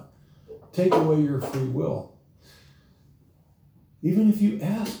will not take away your free will. Even if you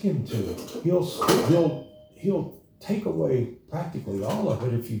ask him to, he'll take away practically all of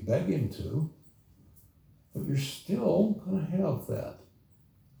it if you beg him to. But you're still going to have that.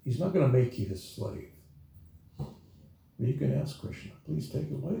 He's not going to make you his slave. But you can ask Krishna, please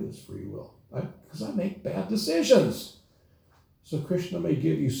take away this free will. Because I make bad decisions. So Krishna may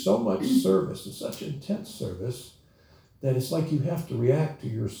give you so much service, and such intense service, that it's like you have to react to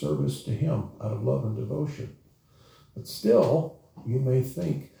your service to him out of love and devotion. But still, you may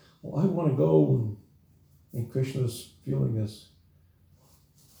think, well, I want to go, and Krishna's feeling is,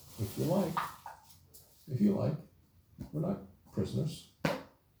 if you like, we're not prisoners,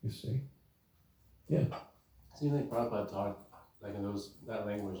 you see. Yeah. It seems like Prabhupada talked like in that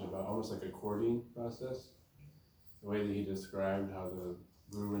language about almost like a courting process. The way that he described how the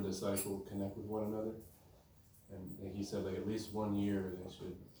guru and disciple connect with one another. And like he said, like at least 1 year they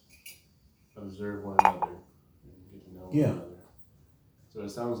should observe one another and get to know one another. So it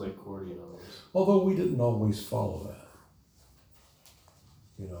sounds like courting almost. Although we didn't always follow that.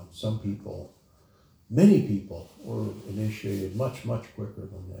 Some people, many people were initiated much, much quicker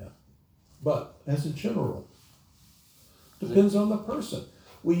than that. But as a general, depends on the person.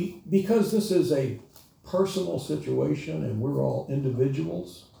 Because this is a personal situation and we're all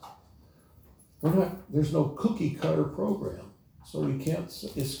individuals, there's no cookie cutter program. So we can't,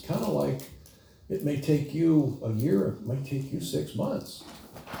 it's kind of like, it may take you a year, it may take you 6 months.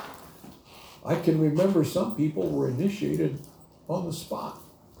 I can remember some people were initiated on the spot.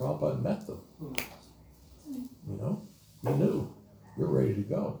 Prabhupada met them. You knew, you're ready to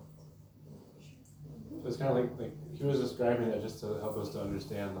go. So it's kind of like he was describing that just to help us to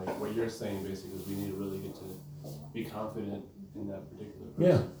understand like what you're saying basically is we need to really get to be confident in that particular person.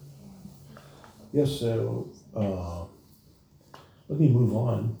 Yeah. Yes, so let me move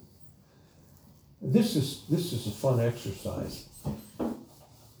on. This is a fun exercise.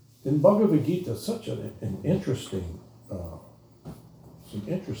 In Bhagavad Gita, such an interesting, it's an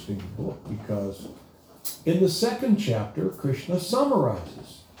interesting book because in the 2nd chapter, Krishna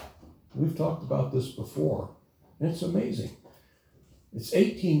summarizes. We've talked about this before, and it's amazing. It's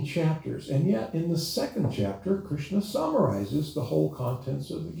 18 chapters, and yet in the 2nd chapter, Krishna summarizes the whole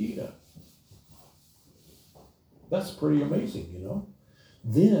contents of the Gita. That's pretty amazing,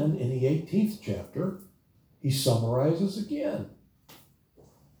 Then in the 18th chapter, he summarizes again.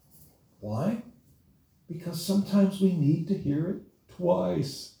 Why? Because sometimes we need to hear it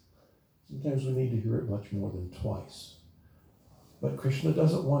twice. Sometimes we need to hear it much more than twice. But Krishna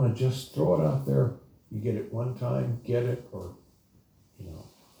doesn't want to just throw it out there. You get it one time, get it, or,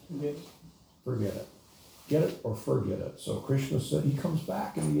 forget it. Get it or forget it. So Krishna said, he comes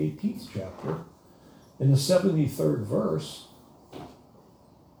back in the 18th chapter, in the 73rd verse,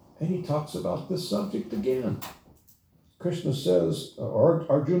 and he talks about this subject again. Krishna says, or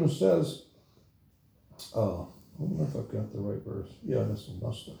Arjuna says, I don't know if I've got the right verse. Yeah, this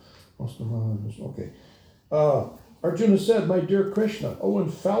one. Okay. Arjuna said, my dear Krishna, O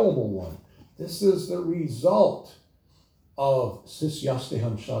infallible one, this is the result of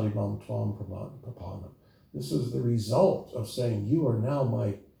sisyasteham shalimam tvam prapanam. This is the result of saying, you are now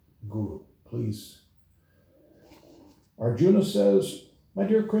my guru. Please. Arjuna says, my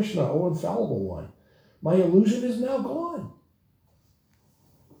dear Krishna, O infallible one, my illusion is now gone.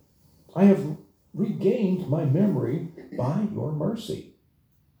 I have regained my memory by your mercy.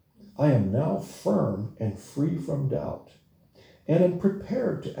 I am now firm and free from doubt, and am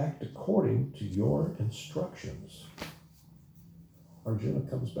prepared to act according to your instructions. Arjuna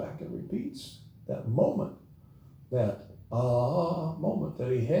comes back and repeats that moment, that moment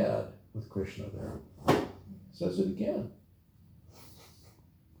that he had with Krishna there. Says it again.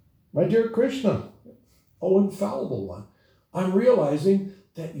 My dear Krishna, O infallible one, I'm realizing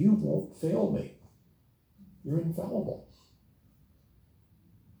that you won't fail me. You're infallible.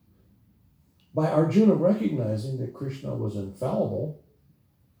 By Arjuna recognizing that Krishna was infallible,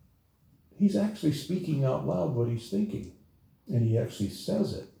 he's actually speaking out loud what he's thinking. And he actually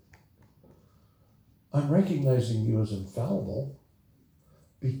says it. I'm recognizing you as infallible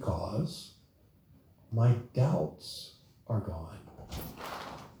because my doubts are gone.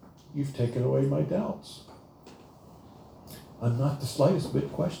 You've taken away my doubts. I'm not the slightest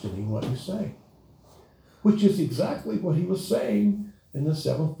bit questioning what you say. Which is exactly what he was saying in the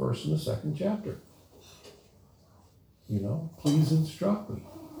 7th verse in the 2nd chapter. Please instruct me.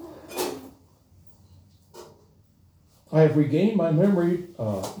 I have regained my memory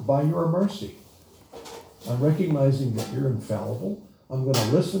by your mercy. I'm recognizing that you're infallible. I'm going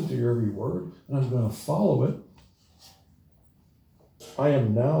to listen to your every word, and I'm going to follow it. I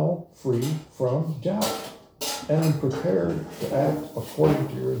am now free from doubt, and I'm prepared to act according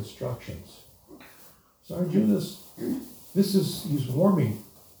to your instructions. So Arjuna's, he's warming,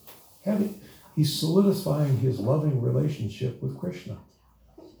 he's solidifying his loving relationship with Krishna.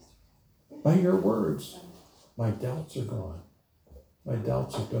 By your words, my doubts are gone. My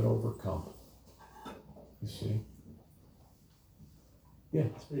doubts have been overcome. You see? Yeah.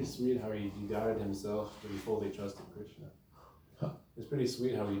 It's pretty sweet how he doubted himself, but he fully trusted Krishna. Huh? It's pretty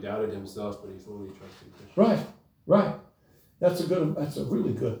sweet how he doubted himself, but he fully trusted Krishna. Right. That's a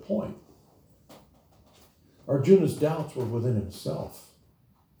really good point. Arjuna's doubts were within himself.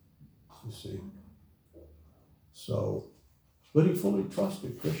 You see? So, but he fully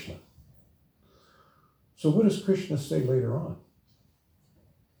trusted Krishna. So what does Krishna say later on?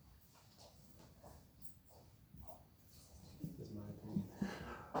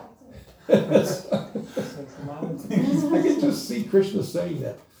 That's my opinion. Says a lot of things. I can just see Krishna saying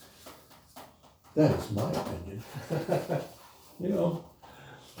that. That is my opinion. You know,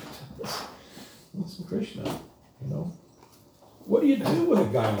 listen, Krishna, you know. What do you do with a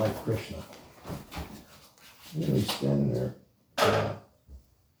guy like Krishna? You know, he's standing there.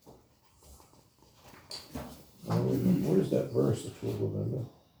 Where's that verse that you'll go into?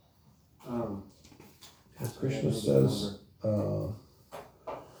 Krishna says,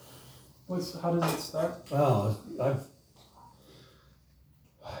 How does it start? well, I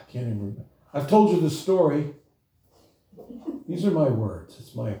can't even remember. I've told you the story. These are my words.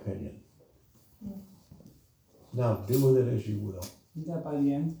 It's my opinion. Now do with it as you will. Is that by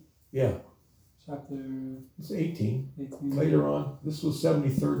the end? Yeah, Chapter it's 18. 18. Later on, this was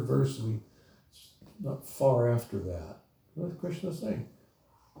 73rd verse. Not far after that. What did Krishna saying?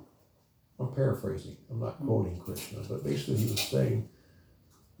 I'm paraphrasing. I'm not quoting Krishna, but basically he was saying,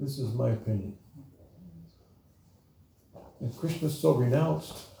 this is my opinion. And Krishna's so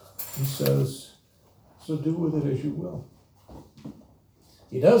renounced, he says, so do with it as you will.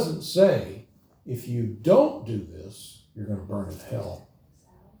 He doesn't say, if you don't do this, you're going to burn in hell,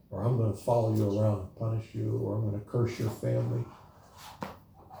 or I'm going to follow you around and punish you, or I'm going to curse your family.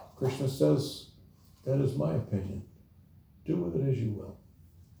 Krishna says, that is my opinion. Do with it as you will.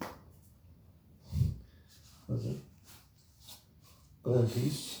 Was it? Go in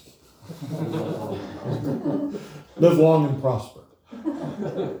peace. Live long and prosper.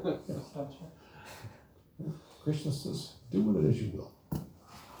 Krishna says, do with it as you will.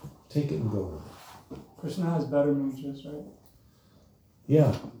 Take it and go with it. Krishna has better mudras, right?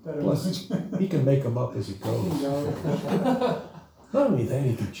 Yeah. Better Plus, mudras. he can make them up as he goes. Not only that,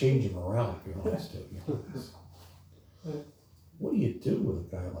 he can change them around if he wants to. What do you do with a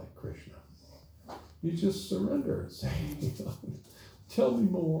guy like Krishna? You just surrender and say, tell me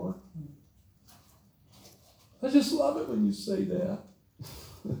more. I just love it when you say that.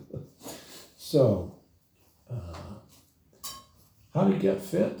 So, how to get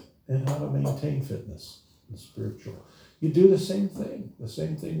fit and how to maintain fitness and spiritual. You do the same thing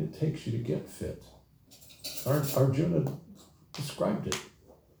that takes you to get fit. Arjuna described it.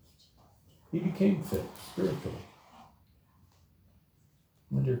 He became fit spiritually.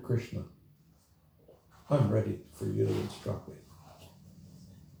 My dear Krishna, I'm ready for you to instruct me.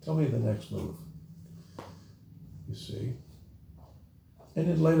 Tell me the next move. You see? And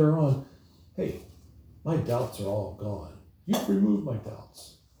then later on, hey, my doubts are all gone. You've removed my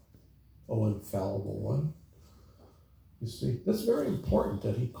doubts. Oh, infallible one. You see, that's very important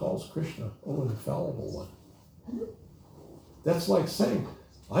that he calls Krishna, oh, infallible one. That's like saying,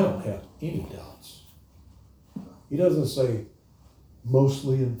 I don't have any doubts. He doesn't say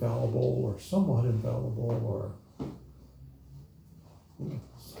mostly infallible or somewhat infallible or,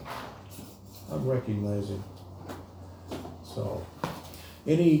 I'm recognizing. So,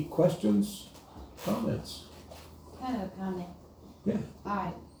 any questions, comments? Kind of a comment. Yeah. All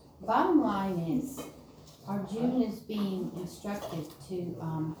right. Bottom line is, Arjuna is being instructed to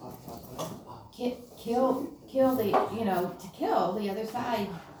kill the other side,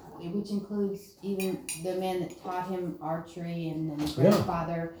 which includes even the men that taught him archery and then his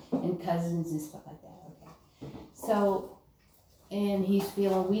grandfather and cousins and stuff like that. Okay. So, and he's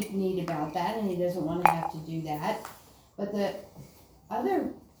feeling weak-kneed about that, and he doesn't want to have to do that. But the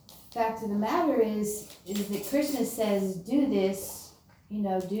other fact of the matter is that Krishna says, do this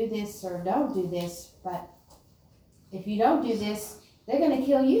or don't do this, but if you don't do this, they're going to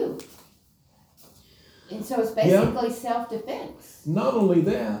kill you. And so it's basically self-defense. Not only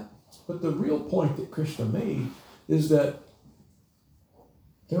that, but the real point that Krishna made is that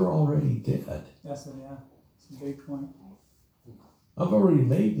they're already dead. That's it, yeah. It's a big point. I've already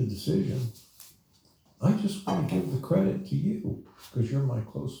made the decision. I just want to give the credit to you because you're my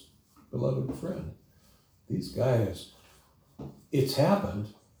close, beloved friend. These guys, it's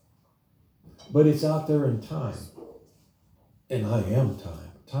happened, but it's out there in time. And I am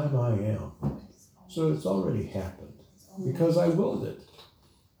time. Time I am. So it's already happened because I willed it.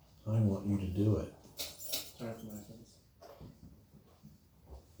 I want you to do it. Sorry for my offense.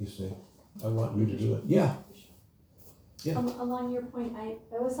 You see? I want you to do it. Yeah. Yeah. Along your point, I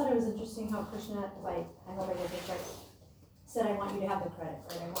always thought it was interesting how Krishna, like, I hope I get this right, said, I want you to have the credit,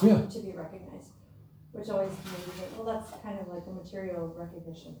 right? I want you to be recognized. Which always made me think, well, that's kind of like a material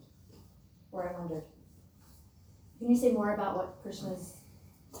recognition. Where I wondered. Can you say more about what Krishna's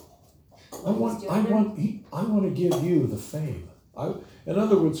I want to give you the fame. In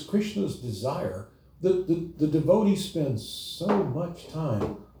other words, Krishna's desire, the devotee spends so much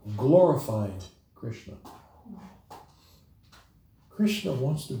time glorifying Krishna. Krishna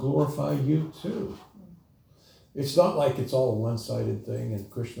wants to glorify you too. It's not like it's all a one-sided thing and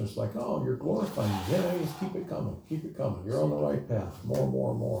Krishna's like, oh, you're glorifying me. Yeah, just keep it coming. You're on the right path.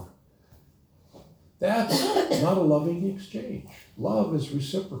 More. That's not a loving exchange. Love is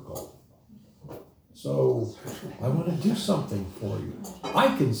reciprocal. So I want to do something for you.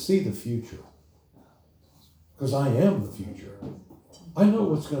 I can see the future because I am the future. I know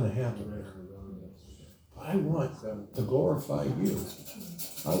what's going to happen here. I want to glorify you.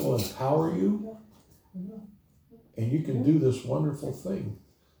 I will empower you, and you can do this wonderful thing.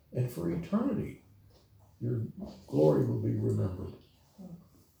 And for eternity, your glory will be remembered.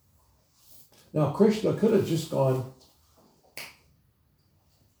 Now, Krishna could have just gone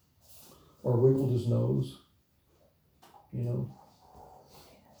or wiggled his nose, you know.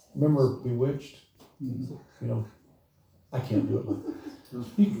 Remember Bewitched? You know, I can't do it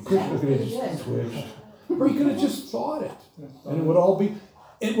like Krishna could have just switched. Or he could have just thought it. And it would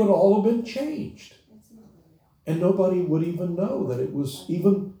all have been changed. And nobody would even know that it was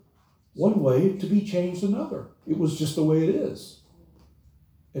even one way to be changed another. It was just the way it is.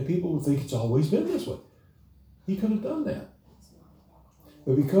 And people would think it's always been this way. He could have done that.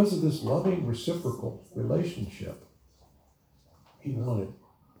 But because of this loving reciprocal relationship, he wanted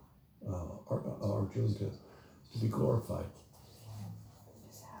Arjuna to be glorified.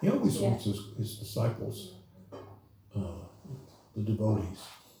 He always wants his disciples, the devotees,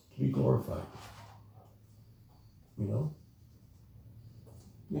 to be glorified. You know?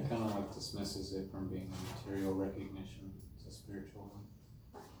 It kind of like dismisses it from being a material recognition. It's a spiritual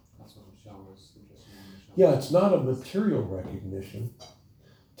one. That's what Michelle was suggesting. Yeah, it's not a material recognition.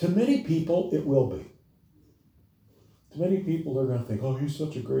 To many people, it will be. To many people, they're going to think, oh, he's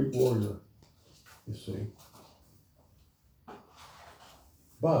such a great warrior, you see.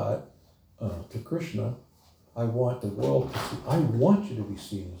 But to Krishna, I want the world to see, I want you to be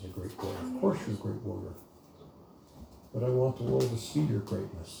seen as a great warrior. Of course you're a great warrior. But I want the world to see your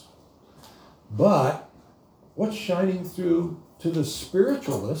greatness. But what's shining through to the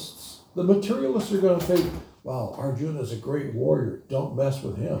spiritualists, the materialists are going to think, wow, Arjuna is a great warrior. Don't mess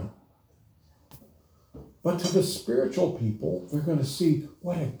with him. But to the spiritual people, they're going to see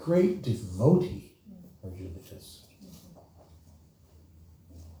what a great devotee Arjuna is.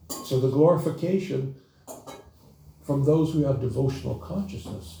 So the glorification from those who have devotional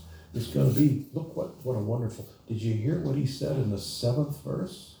consciousness is going to be, look what a wonderful, did you hear what he said in the 7th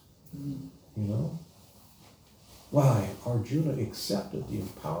verse? You know? Why, Arjuna accepted the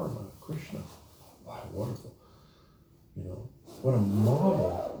empowerment of Krishna. Wow, wonderful. You know, what a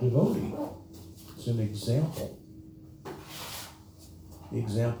model devotee. It's an example. The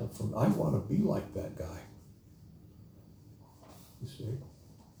example from, I want to be like that guy. You see?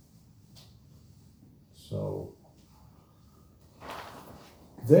 So,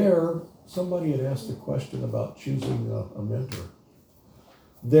 there, somebody had asked a question about choosing a mentor.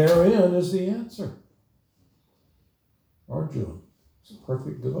 Therein is the answer. Arjuna is a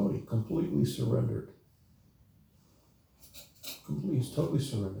perfect devotee, completely surrendered. He's totally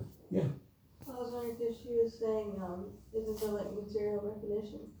surrendered. Yeah. I was wondering because she was saying, isn't there like material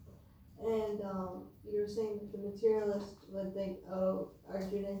recognition? And you were saying that the materialist would think, oh,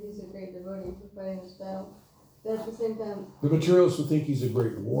 Arjuna, he's a great devotee for fighting this battle. But at the same time, The materialist would think he's a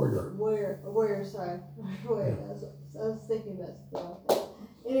great warrior. warrior, sorry. Warrior, I was thinking that's the wrong thing.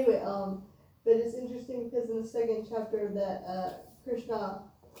 Anyway, but it's interesting because in the 2nd chapter that Krishna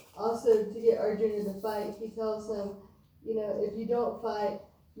also, to get Arjuna to fight, he tells him, you know, if you don't fight,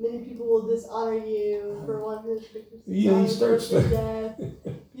 many people will dishonor you for one who's Yeah, he starts to death.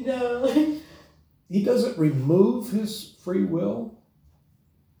 You know, he doesn't remove his free will,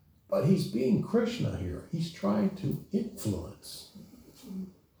 but he's being Krishna here. He's trying to influence.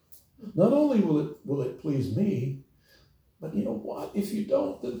 Not only will it please me, but you know what? If you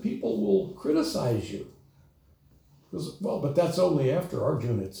don't, then people will criticize you. Because, well, but that's only after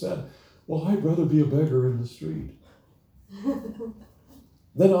Arjuna had said, well, I'd rather be a beggar in the street.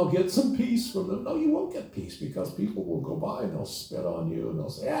 Then I'll get some peace from them. No, you won't get peace, because people will go by and they'll spit on you and they'll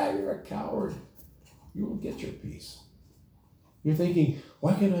say, you're a coward. You won't get your peace. You're thinking,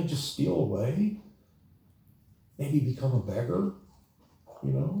 why can't I just steal away? Maybe become a beggar?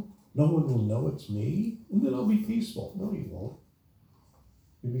 You know? No one will know it's me, and then I'll be peaceful. No, you won't.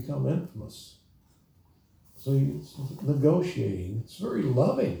 You become infamous. So it's negotiating. It's very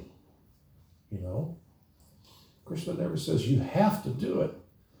loving, you know. Krishna never says you have to do it.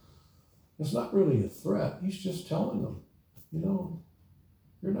 It's not really a threat. He's just telling them, you know,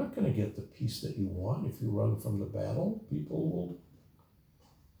 you're not going to get the peace that you want if you run from the battle. People will,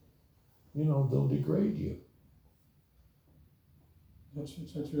 you know, they'll degrade you.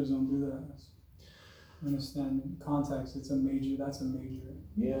 Churches don't do that. Understand in context, that's a major.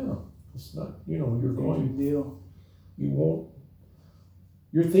 Yeah, it's not, you know, you're Major going, deal. you won't,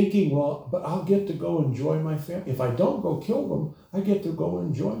 you're thinking, well, but I'll get to go enjoy my family. If I don't go kill them, I get to go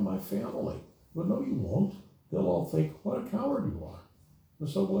enjoy my family. Well, no, you won't. They'll all think, what a coward you are. And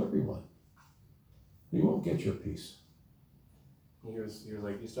so will everyone. You won't get your peace. He was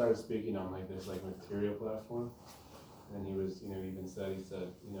like, he started speaking on like this like material platform. And he was, you know, he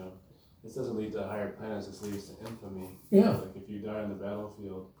said, you know, this doesn't lead to higher planets, this leads to infamy. Yeah. Like if you die on the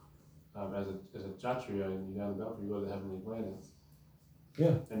battlefield, as a Kshatriya, and you die on the battlefield, you go to the heavenly planets.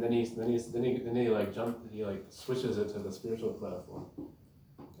 Yeah. And then he like switches it to the spiritual platform.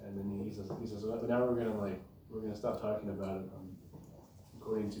 And then he says, well, now we're gonna stop talking about it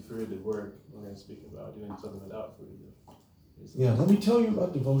according to fruited work. We're gonna speak about doing something without fruited. Yeah, let me tell you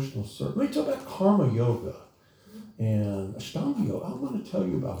about devotional service. Let me tell you about karma yoga and Ashtanga yoga. I'm going to tell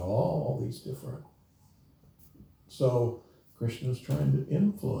you about all these different. So Krishna is trying to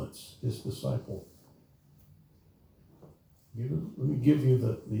influence his disciple. Let me give you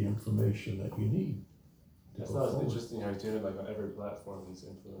the information that you need. I thought it was interesting how he's doing it like on every platform he's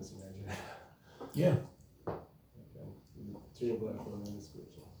influencing Arjuna. Yeah. Okay. The material platform and the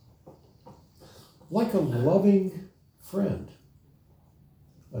spiritual. Like a loving friend,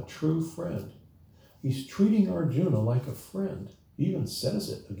 a true friend. He's treating Arjuna like a friend. He even says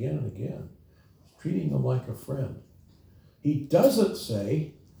it again and again. He's treating him like a friend. He doesn't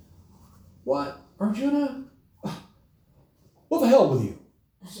say, what, Arjuna? What the hell with you?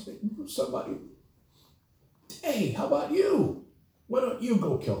 Somebody, hey, how about you? Why don't you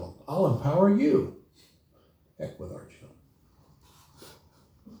go kill him? I'll empower you. Heck with Arjuna.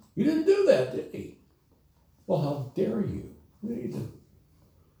 You didn't do that, did he? Well, how dare you? What did you do?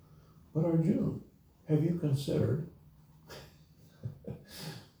 But Arjuna, have you considered?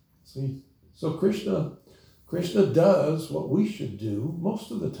 See, so Krishna does what we should do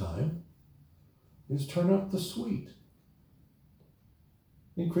most of the time, is turn up the sweet.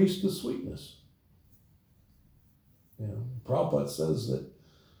 Increase the sweetness. You know, Prabhupada says that,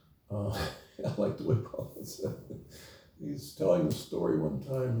 I like the way Prabhupada said it. He's telling the story one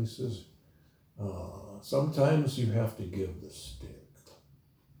time, he says, sometimes you have to give the stick.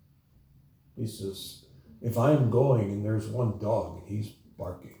 He says, if I'm going and there's one dog and he's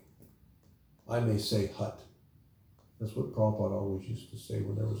barking, I may say hut. That's what Prabhupada always used to say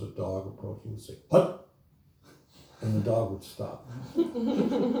when there was a dog approaching. He would say, hut! And the dog would stop.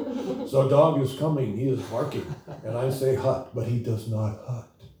 So a dog is coming, he is barking, and I say hut, but he does not hut.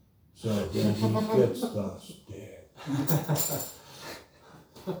 So then he gets the stick.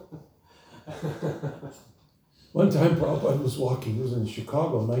 One time Prabhupada was walking, he was in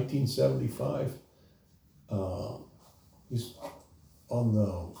Chicago, 1975. He's on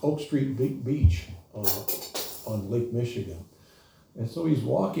the Oak Street Beach on Lake Michigan. And so he's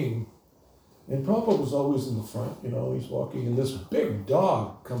walking, and Prabhupada was always in the front, you know, he's walking, and this big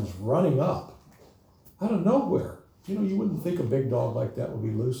dog comes running up out of nowhere. You know, you wouldn't think a big dog like that would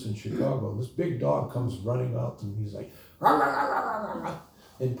be loose in Chicago. This big dog comes running up, and he's like, rah, rah, rah, rah, rah, rah.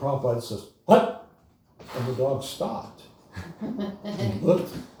 And Prabhupada says, what? And the dog stopped. And he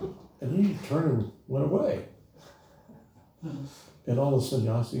looked, and he turned and went away. And all the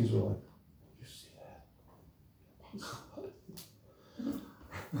sannyasis were like, did you see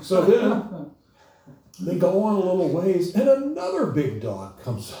that? So then they go on a little ways, and another big dog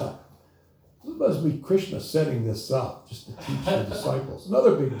comes up. This must be Krishna setting this up just to teach the disciples.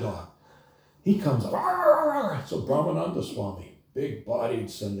 Another big dog. He comes up. So Brahmananda Swami, big-bodied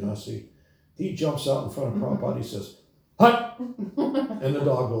sannyasi, he jumps out in front of Prabhupada, he says, "Hut!" And the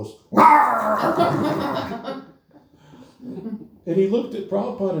dog goes, "Arr!" And he looked at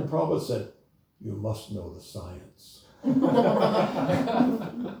Prabhupada, and Prabhupada said, "You must know the science."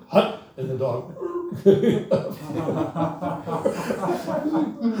 Hut! And the dog,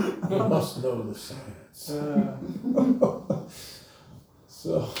 "You must know the science."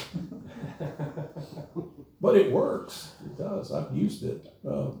 So, but it works. It does. I've used it.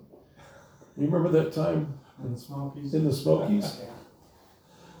 You remember that time And Smokies. in the Smokies?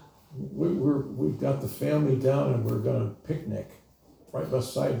 We've got the family down and we're gonna picnic right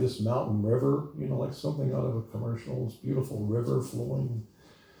beside this mountain river, like something out of a commercial, this beautiful river flowing.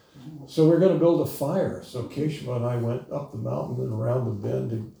 So we're gonna build a fire. So Keshava and I went up the mountain and around the bend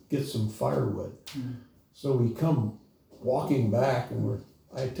to get some firewood. So we come walking back and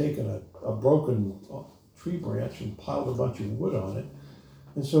I had taken a broken tree branch and piled a bunch of wood on it.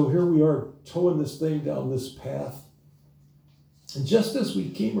 And so here we are towing this thing down this path. And just as we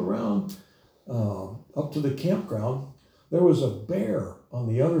came around up to the campground, there was a bear on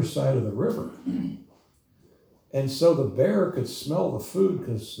the other side of the river. And so the bear could smell the food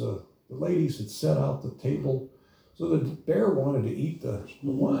because the ladies had set out the table. So the bear wanted to eat the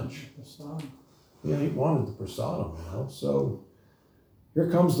lunch. Yeah, he wanted the prasadam, So here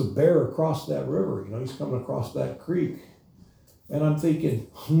comes the bear across that river. He's coming across that creek. And I'm thinking,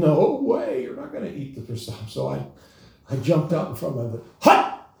 no way, you're not going to eat the prasadam. So I jumped out in front of him. Hut!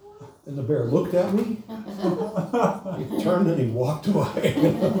 And the bear looked at me. He turned and he walked away.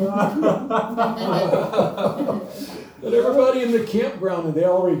 And everybody in the campground, and they'd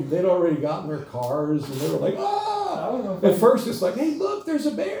already gotten their cars, and they were like, ah! At first it's like, hey, look, there's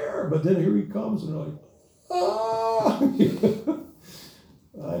a bear. But then here he comes, and they're like, ah!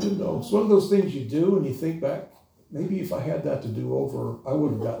 I didn't know. It's one of those things you do, and you think back, maybe if I had that to do over, I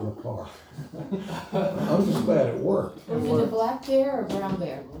would have gotten a car. I'm just glad it worked. Was it a black bear or brown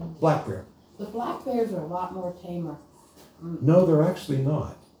bear? Black bear. The black bears are a lot more tamer. No, they're actually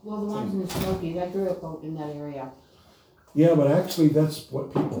not. Well, the ones in the Smokies, I grew up in that area. Yeah, but actually that's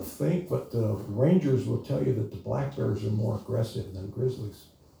what people think, but the rangers will tell you that the black bears are more aggressive than grizzlies.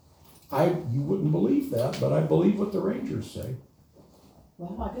 You wouldn't believe that, but I believe what the rangers say.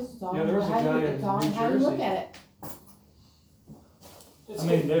 Well, I guess it's all Yeah, there was a guy in how New you look Jersey. at it. I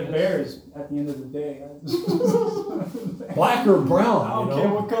mean, they're bears at the end of the day. Black or brown, I don't care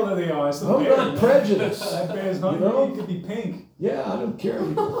what color they are. It's a I'm bear. not prejudiced. That bear's hungry. You know? It could be pink. Yeah, I don't care.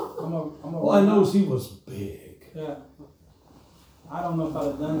 All All I know is he was big. Yeah. I don't know if I'd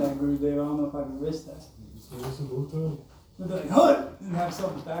have done that, Guru Dev. I don't know if I could risk that. They'd be like, hut! And have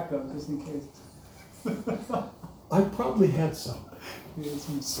something back up just in case. I probably had some. Yeah,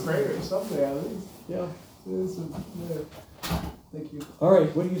 some spray or something at least. Yeah. Yeah. Thank you. All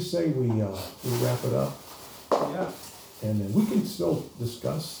right, what do you say we wrap it up? Yeah. And then we can still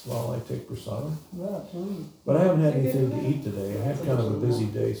discuss while I take prasadam. Yeah, please. But I haven't had anything to eat today. I had kind of a busy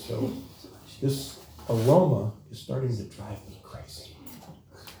day, so this aroma is starting to drive me crazy.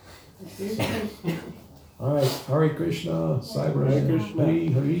 All right, Hare Krishna, Cyber, Hare Krishna.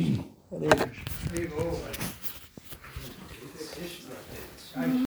 Hari Hari.